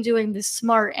haven't been doing this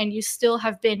smart and you still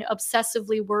have been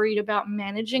obsessively worried about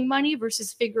managing money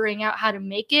versus figuring out how to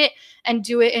make it and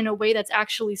do it in a way that's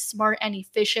actually smart and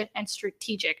efficient and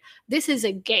strategic. This is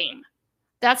a game.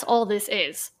 That's all this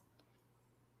is.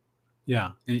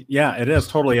 Yeah, it is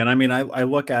totally. And I mean, I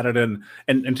look at it and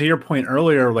to your point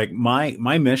earlier, like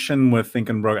my mission with Think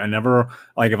and Broke, I never,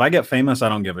 like, if I get famous, I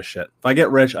don't give a shit. If I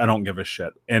get rich, I don't give a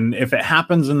shit. And if it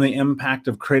happens in the impact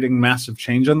of creating massive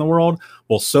change in the world,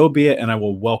 well, so be it. And I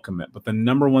will welcome it. But the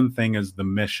number one thing is the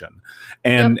mission.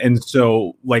 And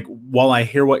so, like, while I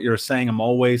hear what you're saying, I'm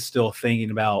always still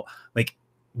thinking about like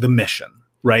the mission,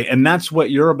 right? And that's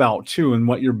what you're about too, and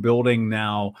what you're building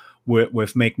now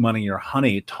with Make Money Your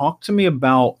Honey. Talk to me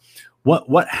about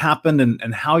what happened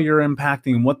and how you're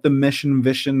impacting, what the mission,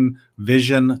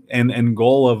 vision, and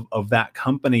goal of that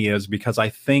company is, because I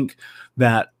think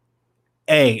that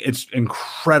A, it's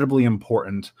incredibly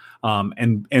important.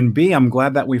 And B, I'm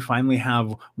glad that we finally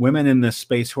have women in this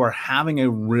space who are having a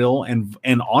real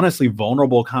and honestly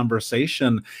vulnerable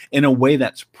conversation in a way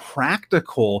that's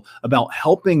practical about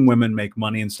helping women make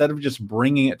money, instead of just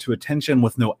bringing it to attention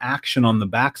with no action on the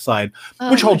backside,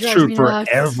 which holds true for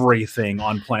everything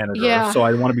on planet Earth. So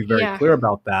I want to be very clear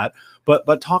about that.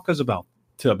 But talk us about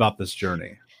this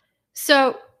journey.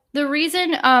 So the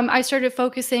reason I started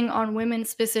focusing on women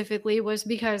specifically was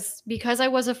because I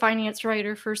was a finance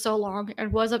writer for so long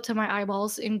and was up to my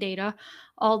eyeballs in data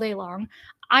all day long.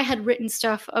 I had written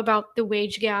stuff about the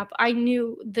wage gap. I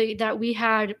knew that we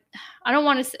had, I don't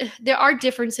want to say, there are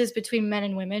differences between men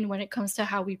and women when it comes to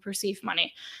how we perceive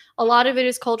money. A lot of it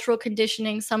is cultural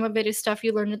conditioning. Some of it is stuff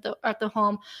you learn at the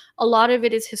home. A lot of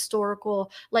it is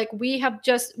historical. Like we've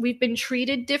been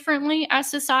treated differently as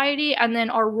society, and then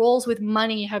our roles with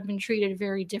money have been treated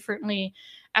very differently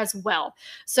as well.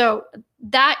 So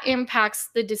that impacts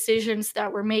the decisions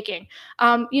that we're making.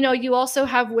 You also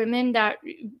have women that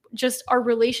just our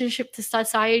relationship to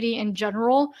society in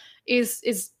general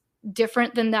is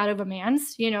different than that of a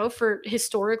man's, for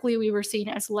historically we were seen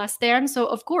as less than. So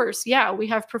of course, yeah, we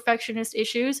have perfectionist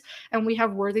issues and we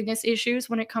have worthiness issues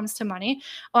when it comes to money.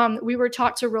 We were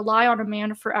taught to rely on a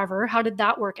man forever. How did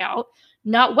that work out?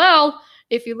 Not well.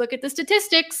 If you look at the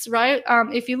statistics, right?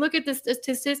 If you look at the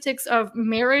statistics of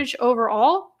marriage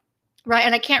overall, right?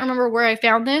 And I can't remember where I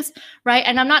found this, right?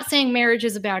 And I'm not saying marriage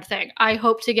is a bad thing. I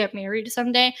hope to get married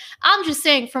someday. I'm just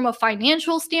saying from a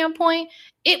financial standpoint,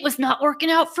 it was not working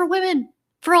out for women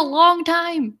for a long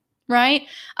time, right?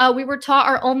 We were taught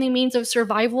our only means of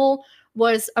survival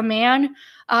was a man.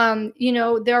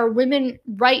 There are women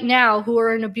right now who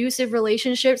are in abusive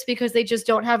relationships because they just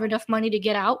don't have enough money to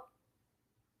get out.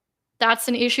 That's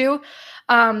an issue.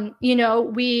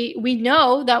 We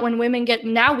know that when women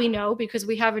now we know, because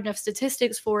we have enough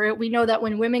statistics for it, we know that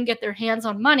when women get their hands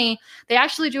on money, they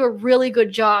actually do a really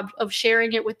good job of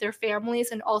sharing it with their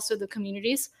families and also the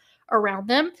communities around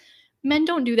them. Men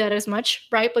don't do that as much,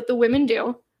 right? But the women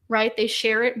do, right? They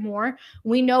share it more.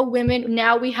 We know women,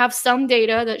 now we have some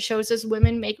data that shows us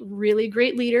women make really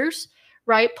great leaders,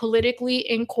 right? Politically,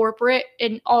 in corporate,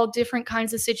 in all different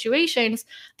kinds of situations.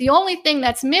 The only thing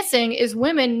that's missing is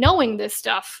women knowing this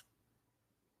stuff.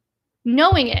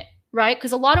 Knowing it, right?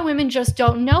 Because a lot of women just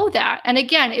don't know that. And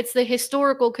again, it's the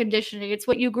historical conditioning. It's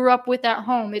what you grew up with at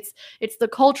home. It's the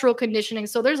cultural conditioning.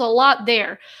 So there's a lot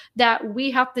there that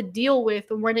we have to deal with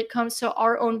when it comes to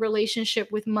our own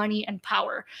relationship with money and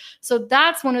power. So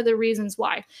that's one of the reasons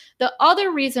why. The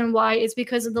other reason why is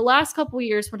because in the last couple of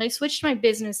years, when I switched my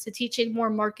business to teaching more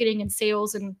marketing and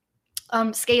sales and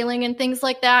scaling and things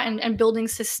like that, and building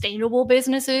sustainable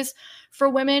businesses for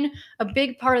women, a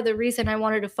big part of the reason I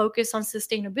wanted to focus on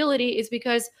sustainability is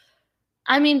because,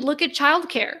 look at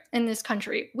childcare in this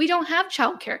country. We don't have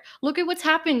childcare. Look at what's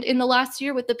happened in the last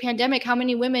year with the pandemic. How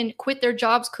many women quit their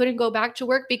jobs, couldn't go back to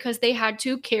work because they had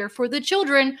to care for the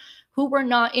children who were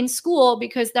not in school,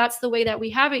 because that's the way that we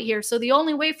have it here. So the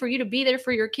only way for you to be there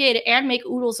for your kid and make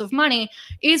oodles of money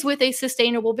is with a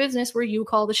sustainable business where you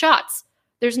call the shots.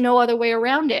 There's no other way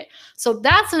around it. So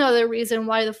that's another reason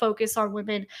why the focus on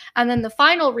women. And then the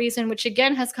final reason, which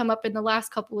again has come up in the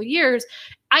last couple of years,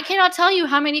 I cannot tell you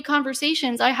how many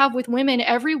conversations I have with women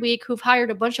every week who've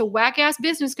hired a bunch of whack-ass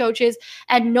business coaches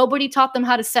and nobody taught them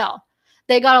how to sell.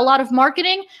 They got a lot of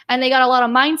marketing and they got a lot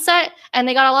of mindset and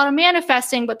they got a lot of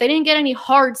manifesting, but they didn't get any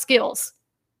hard skills.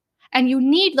 And you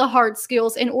need the hard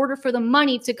skills in order for the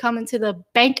money to come into the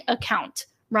bank account,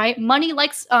 right? Money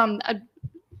likes,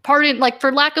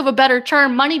 for lack of a better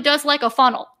term, money does like a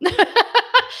funnel.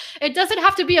 It doesn't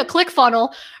have to be a click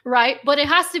funnel, right? But it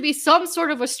has to be some sort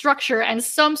of a structure and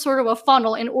some sort of a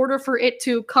funnel in order for it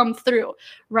to come through,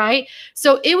 right?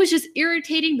 So it was just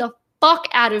irritating the fuck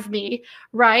out of me,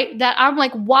 right? That I'm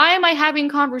like, why am I having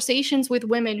conversations with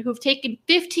women who've taken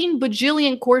 15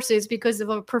 bajillion courses because of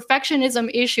a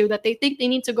perfectionism issue that they think they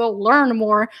need to go learn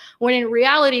more, when in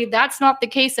reality, that's not the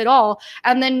case at all.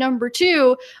 And then number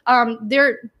two,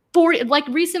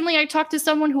 recently I talked to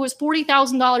someone who was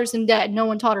 $40,000 in debt. No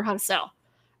one taught her how to sell.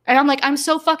 And I'm like, I'm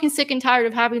so fucking sick and tired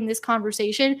of having this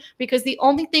conversation, because the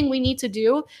only thing we need to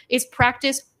do is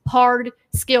practice hard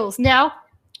skills. Now,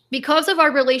 because of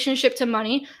our relationship to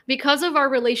money, because of our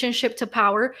relationship to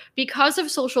power, because of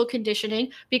social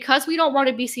conditioning, because we don't want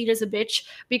to be seen as a bitch,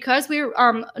 because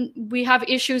we have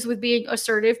issues with being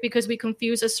assertive, because we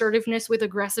confuse assertiveness with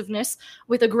aggressiveness,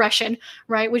 with aggression,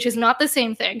 right? Which is not the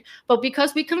same thing. But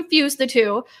because we confuse the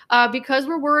two, because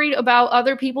we're worried about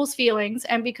other people's feelings,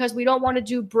 and because we don't want to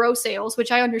do bro sales,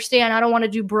 which I understand, I don't want to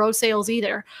do bro sales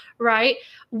either, right?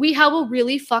 We have a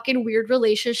really fucking weird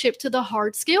relationship to the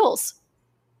hard skills.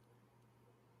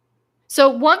 So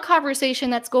one conversation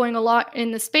that's going a lot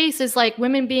in the space is like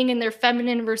women being in their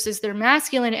feminine versus their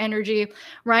masculine energy,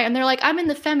 right? And they're like, I'm in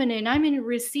the feminine, I'm in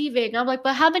receiving. I'm like,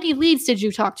 but how many leads did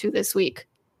you talk to this week?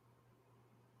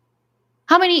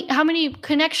 How many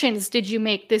connections did you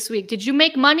make this week? Did you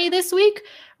make money this week?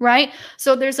 Right?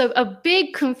 So there's a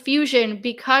big confusion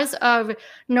because of,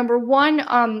 number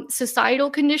one, societal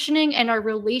conditioning and our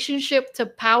relationship to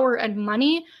power and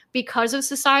money because of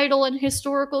societal and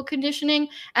historical conditioning.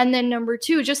 And then number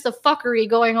two, just the fuckery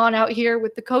going on out here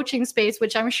with the coaching space,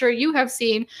 which I'm sure you have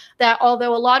seen, that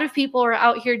although a lot of people are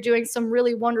out here doing some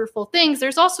really wonderful things,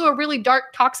 there's also a really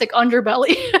dark, toxic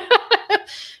underbelly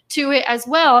to it as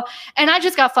well. And I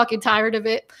just got fucking tired of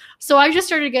it. So I just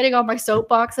started getting on my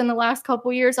soapbox in the last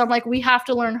couple years. I'm like, we have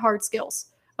to learn hard skills.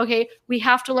 Okay, we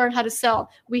have to learn how to sell.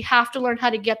 We have to learn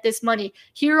how to get this money.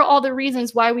 Here are all the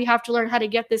reasons why we have to learn how to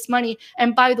get this money.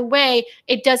 And by the way,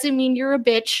 it doesn't mean you're a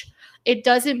bitch. It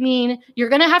doesn't mean you're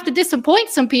going to have to disappoint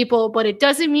some people, but it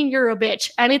doesn't mean you're a bitch.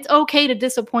 And it's okay to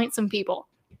disappoint some people.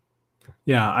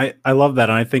 Yeah, I love that.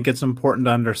 And I think it's important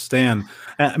to understand.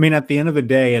 I mean, at the end of the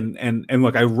day, and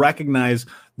look, I recognize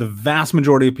the vast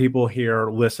majority of people here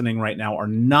listening right now are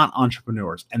not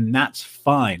entrepreneurs, and that's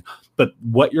fine. But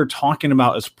what you're talking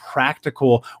about is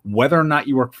practical, whether or not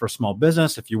you work for a small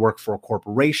business, if you work for a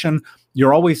corporation,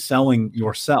 you're always selling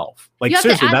yourself. You Like have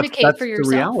to seriously, advocate for that's the yourself.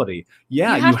 reality.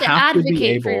 Yeah, You you have to have to be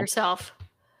advocate for able. yourself.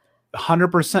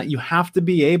 100%. You have to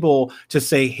be able to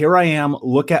say, here I am,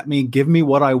 look at me, give me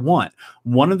what I want.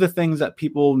 One of the things that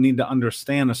people need to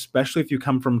understand, especially if you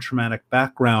come from a traumatic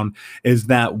background, is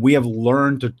that we have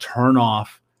learned to turn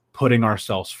off putting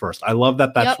ourselves first. I love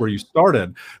that that's Yep. where you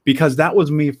started, because that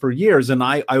was me for years. And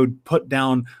I would put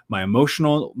down my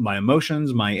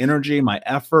emotions, my energy, my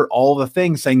effort, all the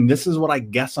things, saying, this is what I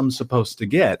guess I'm supposed to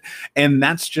get. And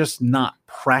that's just not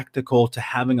practical to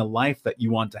having a life that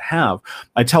you want to have.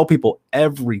 I tell people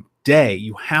every day,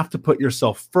 you have to put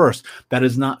yourself first. That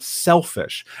is not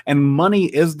selfish. And money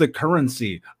is the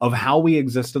currency of how we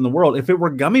exist in the world. If it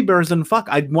were gummy bears, then fuck,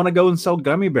 I'd want to go and sell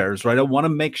gummy bears, right? I want to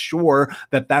make sure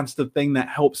that that's the thing that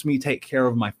helps me take care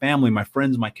of my family, my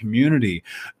friends, my community.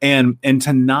 And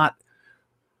to not,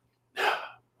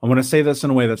 I want to say this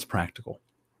in a way that's practical,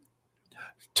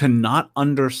 to not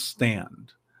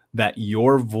understand that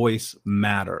your voice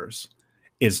matters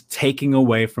is taking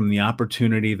away from the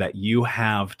opportunity that you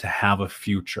have to have a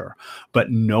future. But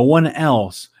no one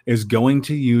else is going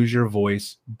to use your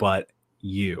voice but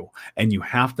you. And you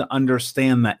have to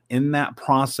understand that in that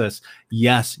process,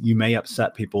 yes, you may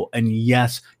upset people. And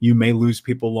yes, you may lose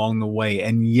people along the way.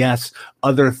 And yes,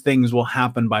 other things will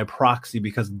happen by proxy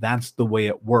because that's the way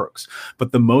it works.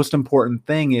 But the most important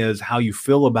thing is how you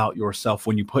feel about yourself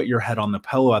when you put your head on the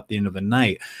pillow at the end of the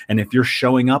night. And if you're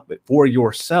showing up for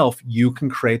yourself, you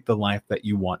can create the life that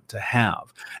you want to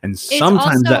have. And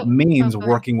sometimes that means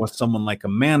working with someone like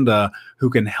Amanda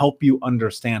who can help you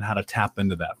understand how to tap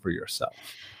into that for yourself.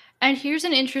 And here's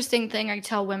an interesting thing I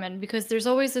tell women, because there's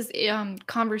always this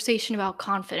conversation about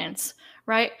confidence,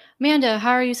 right? Amanda,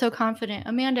 how are you so confident?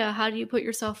 Amanda, how do you put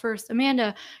yourself first?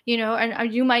 Amanda,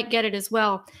 and you might get it as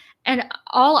well. And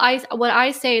what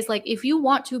I say is, like, if you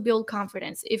want to build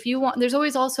confidence, there's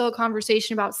always also a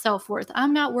conversation about self-worth.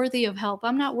 I'm not worthy of help.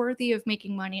 I'm not worthy of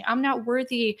making money. I'm not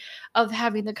worthy of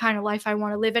having the kind of life I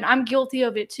want to live. And I'm guilty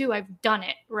of it too. I've done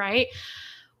it, right?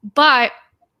 But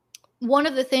one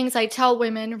of the things I tell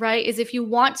women, right, is if you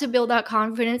want to build that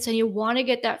confidence and you want to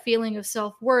get that feeling of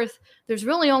self-worth, there's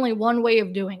really only one way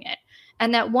of doing it.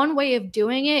 And that one way of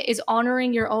doing it is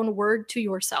honoring your own word to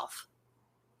yourself.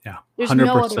 Yeah. There's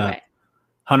no other way.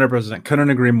 100%. Couldn't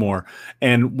agree more.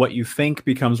 And what you think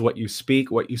becomes what you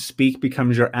speak. What you speak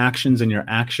becomes your actions, and your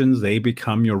actions, they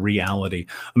become your reality.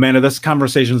 Amanda, this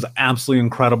conversation is absolutely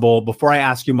incredible. Before I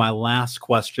ask you my last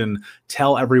question,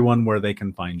 tell everyone where they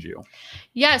can find you.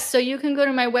 Yes, so you can go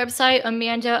to my website,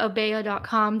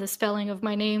 amandaabella.com. The spelling of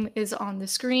my name is on the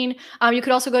screen. You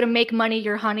could also go to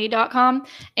makemoneyyourhoney.com,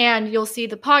 and you'll see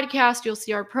the podcast. You'll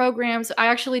see our programs. I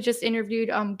actually just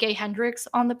interviewed Gay Hendricks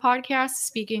on the podcast,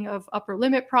 speaking of upper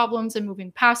limit problems and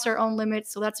moving past our own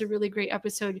limits. So that's a really great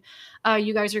episode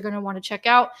you guys are going to want to check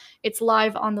out. It's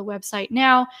live on the website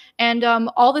now, and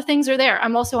all the things are there.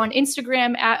 I'm also on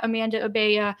Instagram at Amanda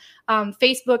Abella,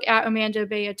 Facebook at Amanda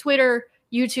Abella, Twitter,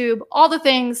 YouTube, all the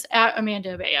things at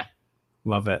Amanda Abella.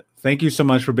 Love it. Thank you so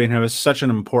much for being here. It was such an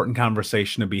important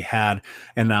conversation to be had.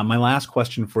 And my last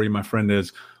question for you, my friend,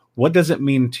 is what does it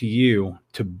mean to you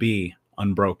to be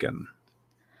unbroken?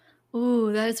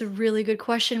 Ooh, that is a really good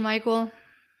question, Michael.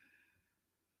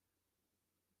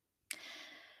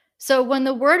 So when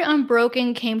the word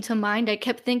unbroken came to mind, I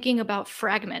kept thinking about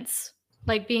fragments,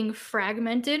 like being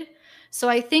fragmented. So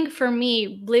I think for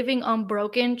me, living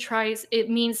unbroken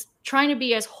means trying to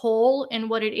be as whole in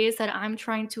what it is that I'm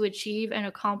trying to achieve and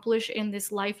accomplish in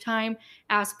this lifetime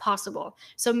as possible.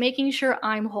 So making sure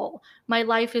I'm whole, my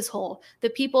life is whole. The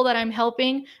people that I'm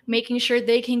helping, making sure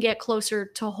they can get closer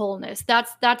to wholeness.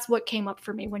 That's what came up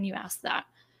for me when you asked that.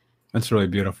 That's really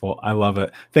beautiful. I love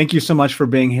it. Thank you so much for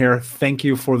being here. Thank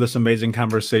you for this amazing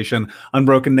conversation.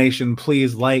 Unbroken Nation,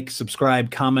 please like, subscribe,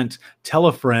 comment, tell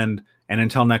a friend. And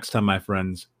until next time, my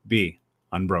friends, be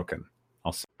unbroken.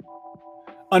 I'll see you.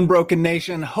 Unbroken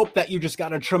Nation, hope that you just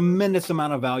got a tremendous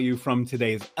amount of value from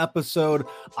today's episode.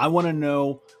 I want to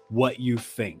know what you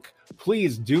think.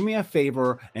 Please do me a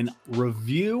favor and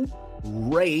review,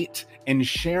 rate, and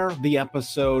share the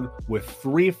episode with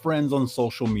 3 friends on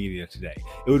social media today.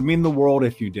 It would mean the world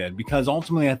if you did, because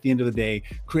ultimately at the end of the day,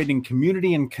 creating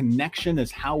community and connection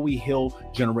is how we heal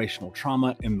generational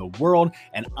trauma in the world.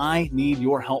 And I need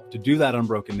your help to do that,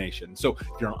 Unbroken Nation. So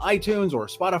if you're on iTunes or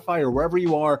Spotify or wherever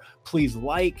you are, please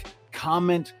like,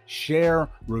 comment, share,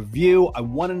 review. I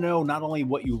want to know not only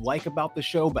what you like about the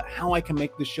show, but how I can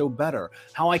make the show better,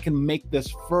 how I can make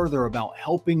this further about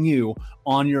helping you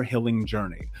on your healing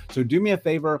journey. So do me a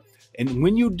favor, and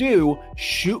when you do,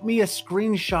 shoot me a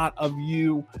screenshot of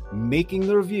you making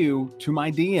the review to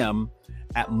my DM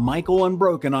at Michael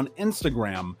Unbroken on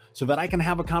Instagram so that I can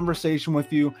have a conversation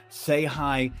with you, say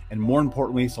hi, and more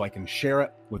importantly, so I can share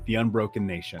it with the Unbroken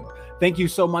Nation. Thank you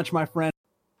so much, my friend.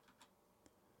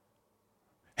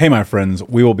 Hey, my friends,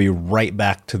 we will be right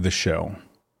back to the show,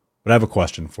 but I have a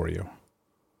question for you.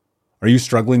 Are you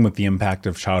struggling with the impact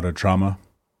of childhood trauma?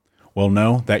 Well,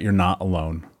 know that you're not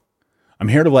alone. I'm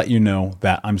here to let you know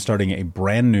that I'm starting a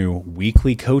brand new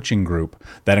weekly coaching group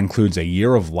that includes a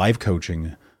year of live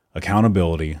coaching,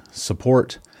 accountability,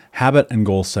 support, habit and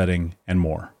goal setting, and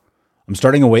more. I'm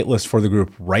starting a waitlist for the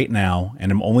group right now,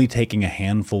 and I'm only taking a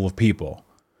handful of people.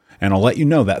 And I'll let you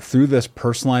know that through this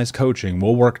personalized coaching,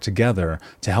 we'll work together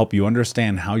to help you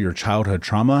understand how your childhood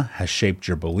trauma has shaped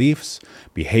your beliefs,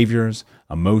 behaviors,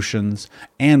 emotions,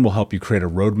 and will help you create a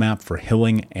roadmap for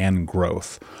healing and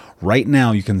growth. Right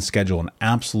now, you can schedule an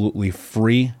absolutely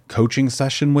free coaching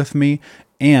session with me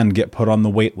and get put on the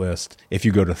wait list if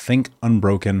you go to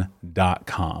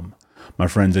thinkunbroken.com. My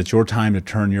friends, it's your time to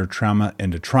turn your trauma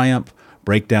into triumph,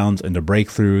 breakdowns into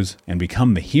breakthroughs, and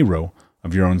become the hero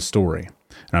of your own story.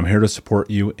 And I'm here to support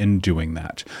you in doing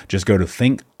that. Just go to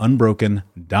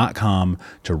thinkunbroken.com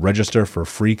to register for a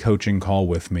free coaching call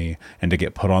with me and to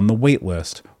get put on the wait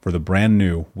list for the brand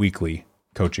new weekly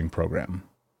coaching program.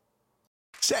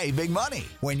 Save big money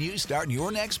when you start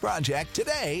your next project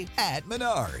today at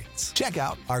Menards. Check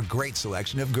out our great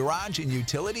selection of garage and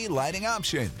utility lighting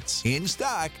options in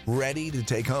stock, ready to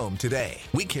take home today.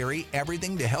 We carry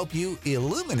everything to help you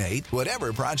illuminate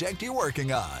whatever project you're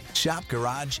working on. Shop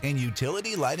garage and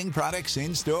utility lighting products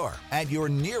in store at your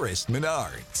nearest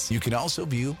Menards. You can also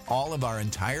view all of our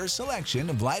entire selection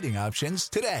of lighting options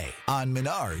today on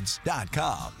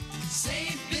Menards.com.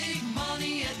 Save big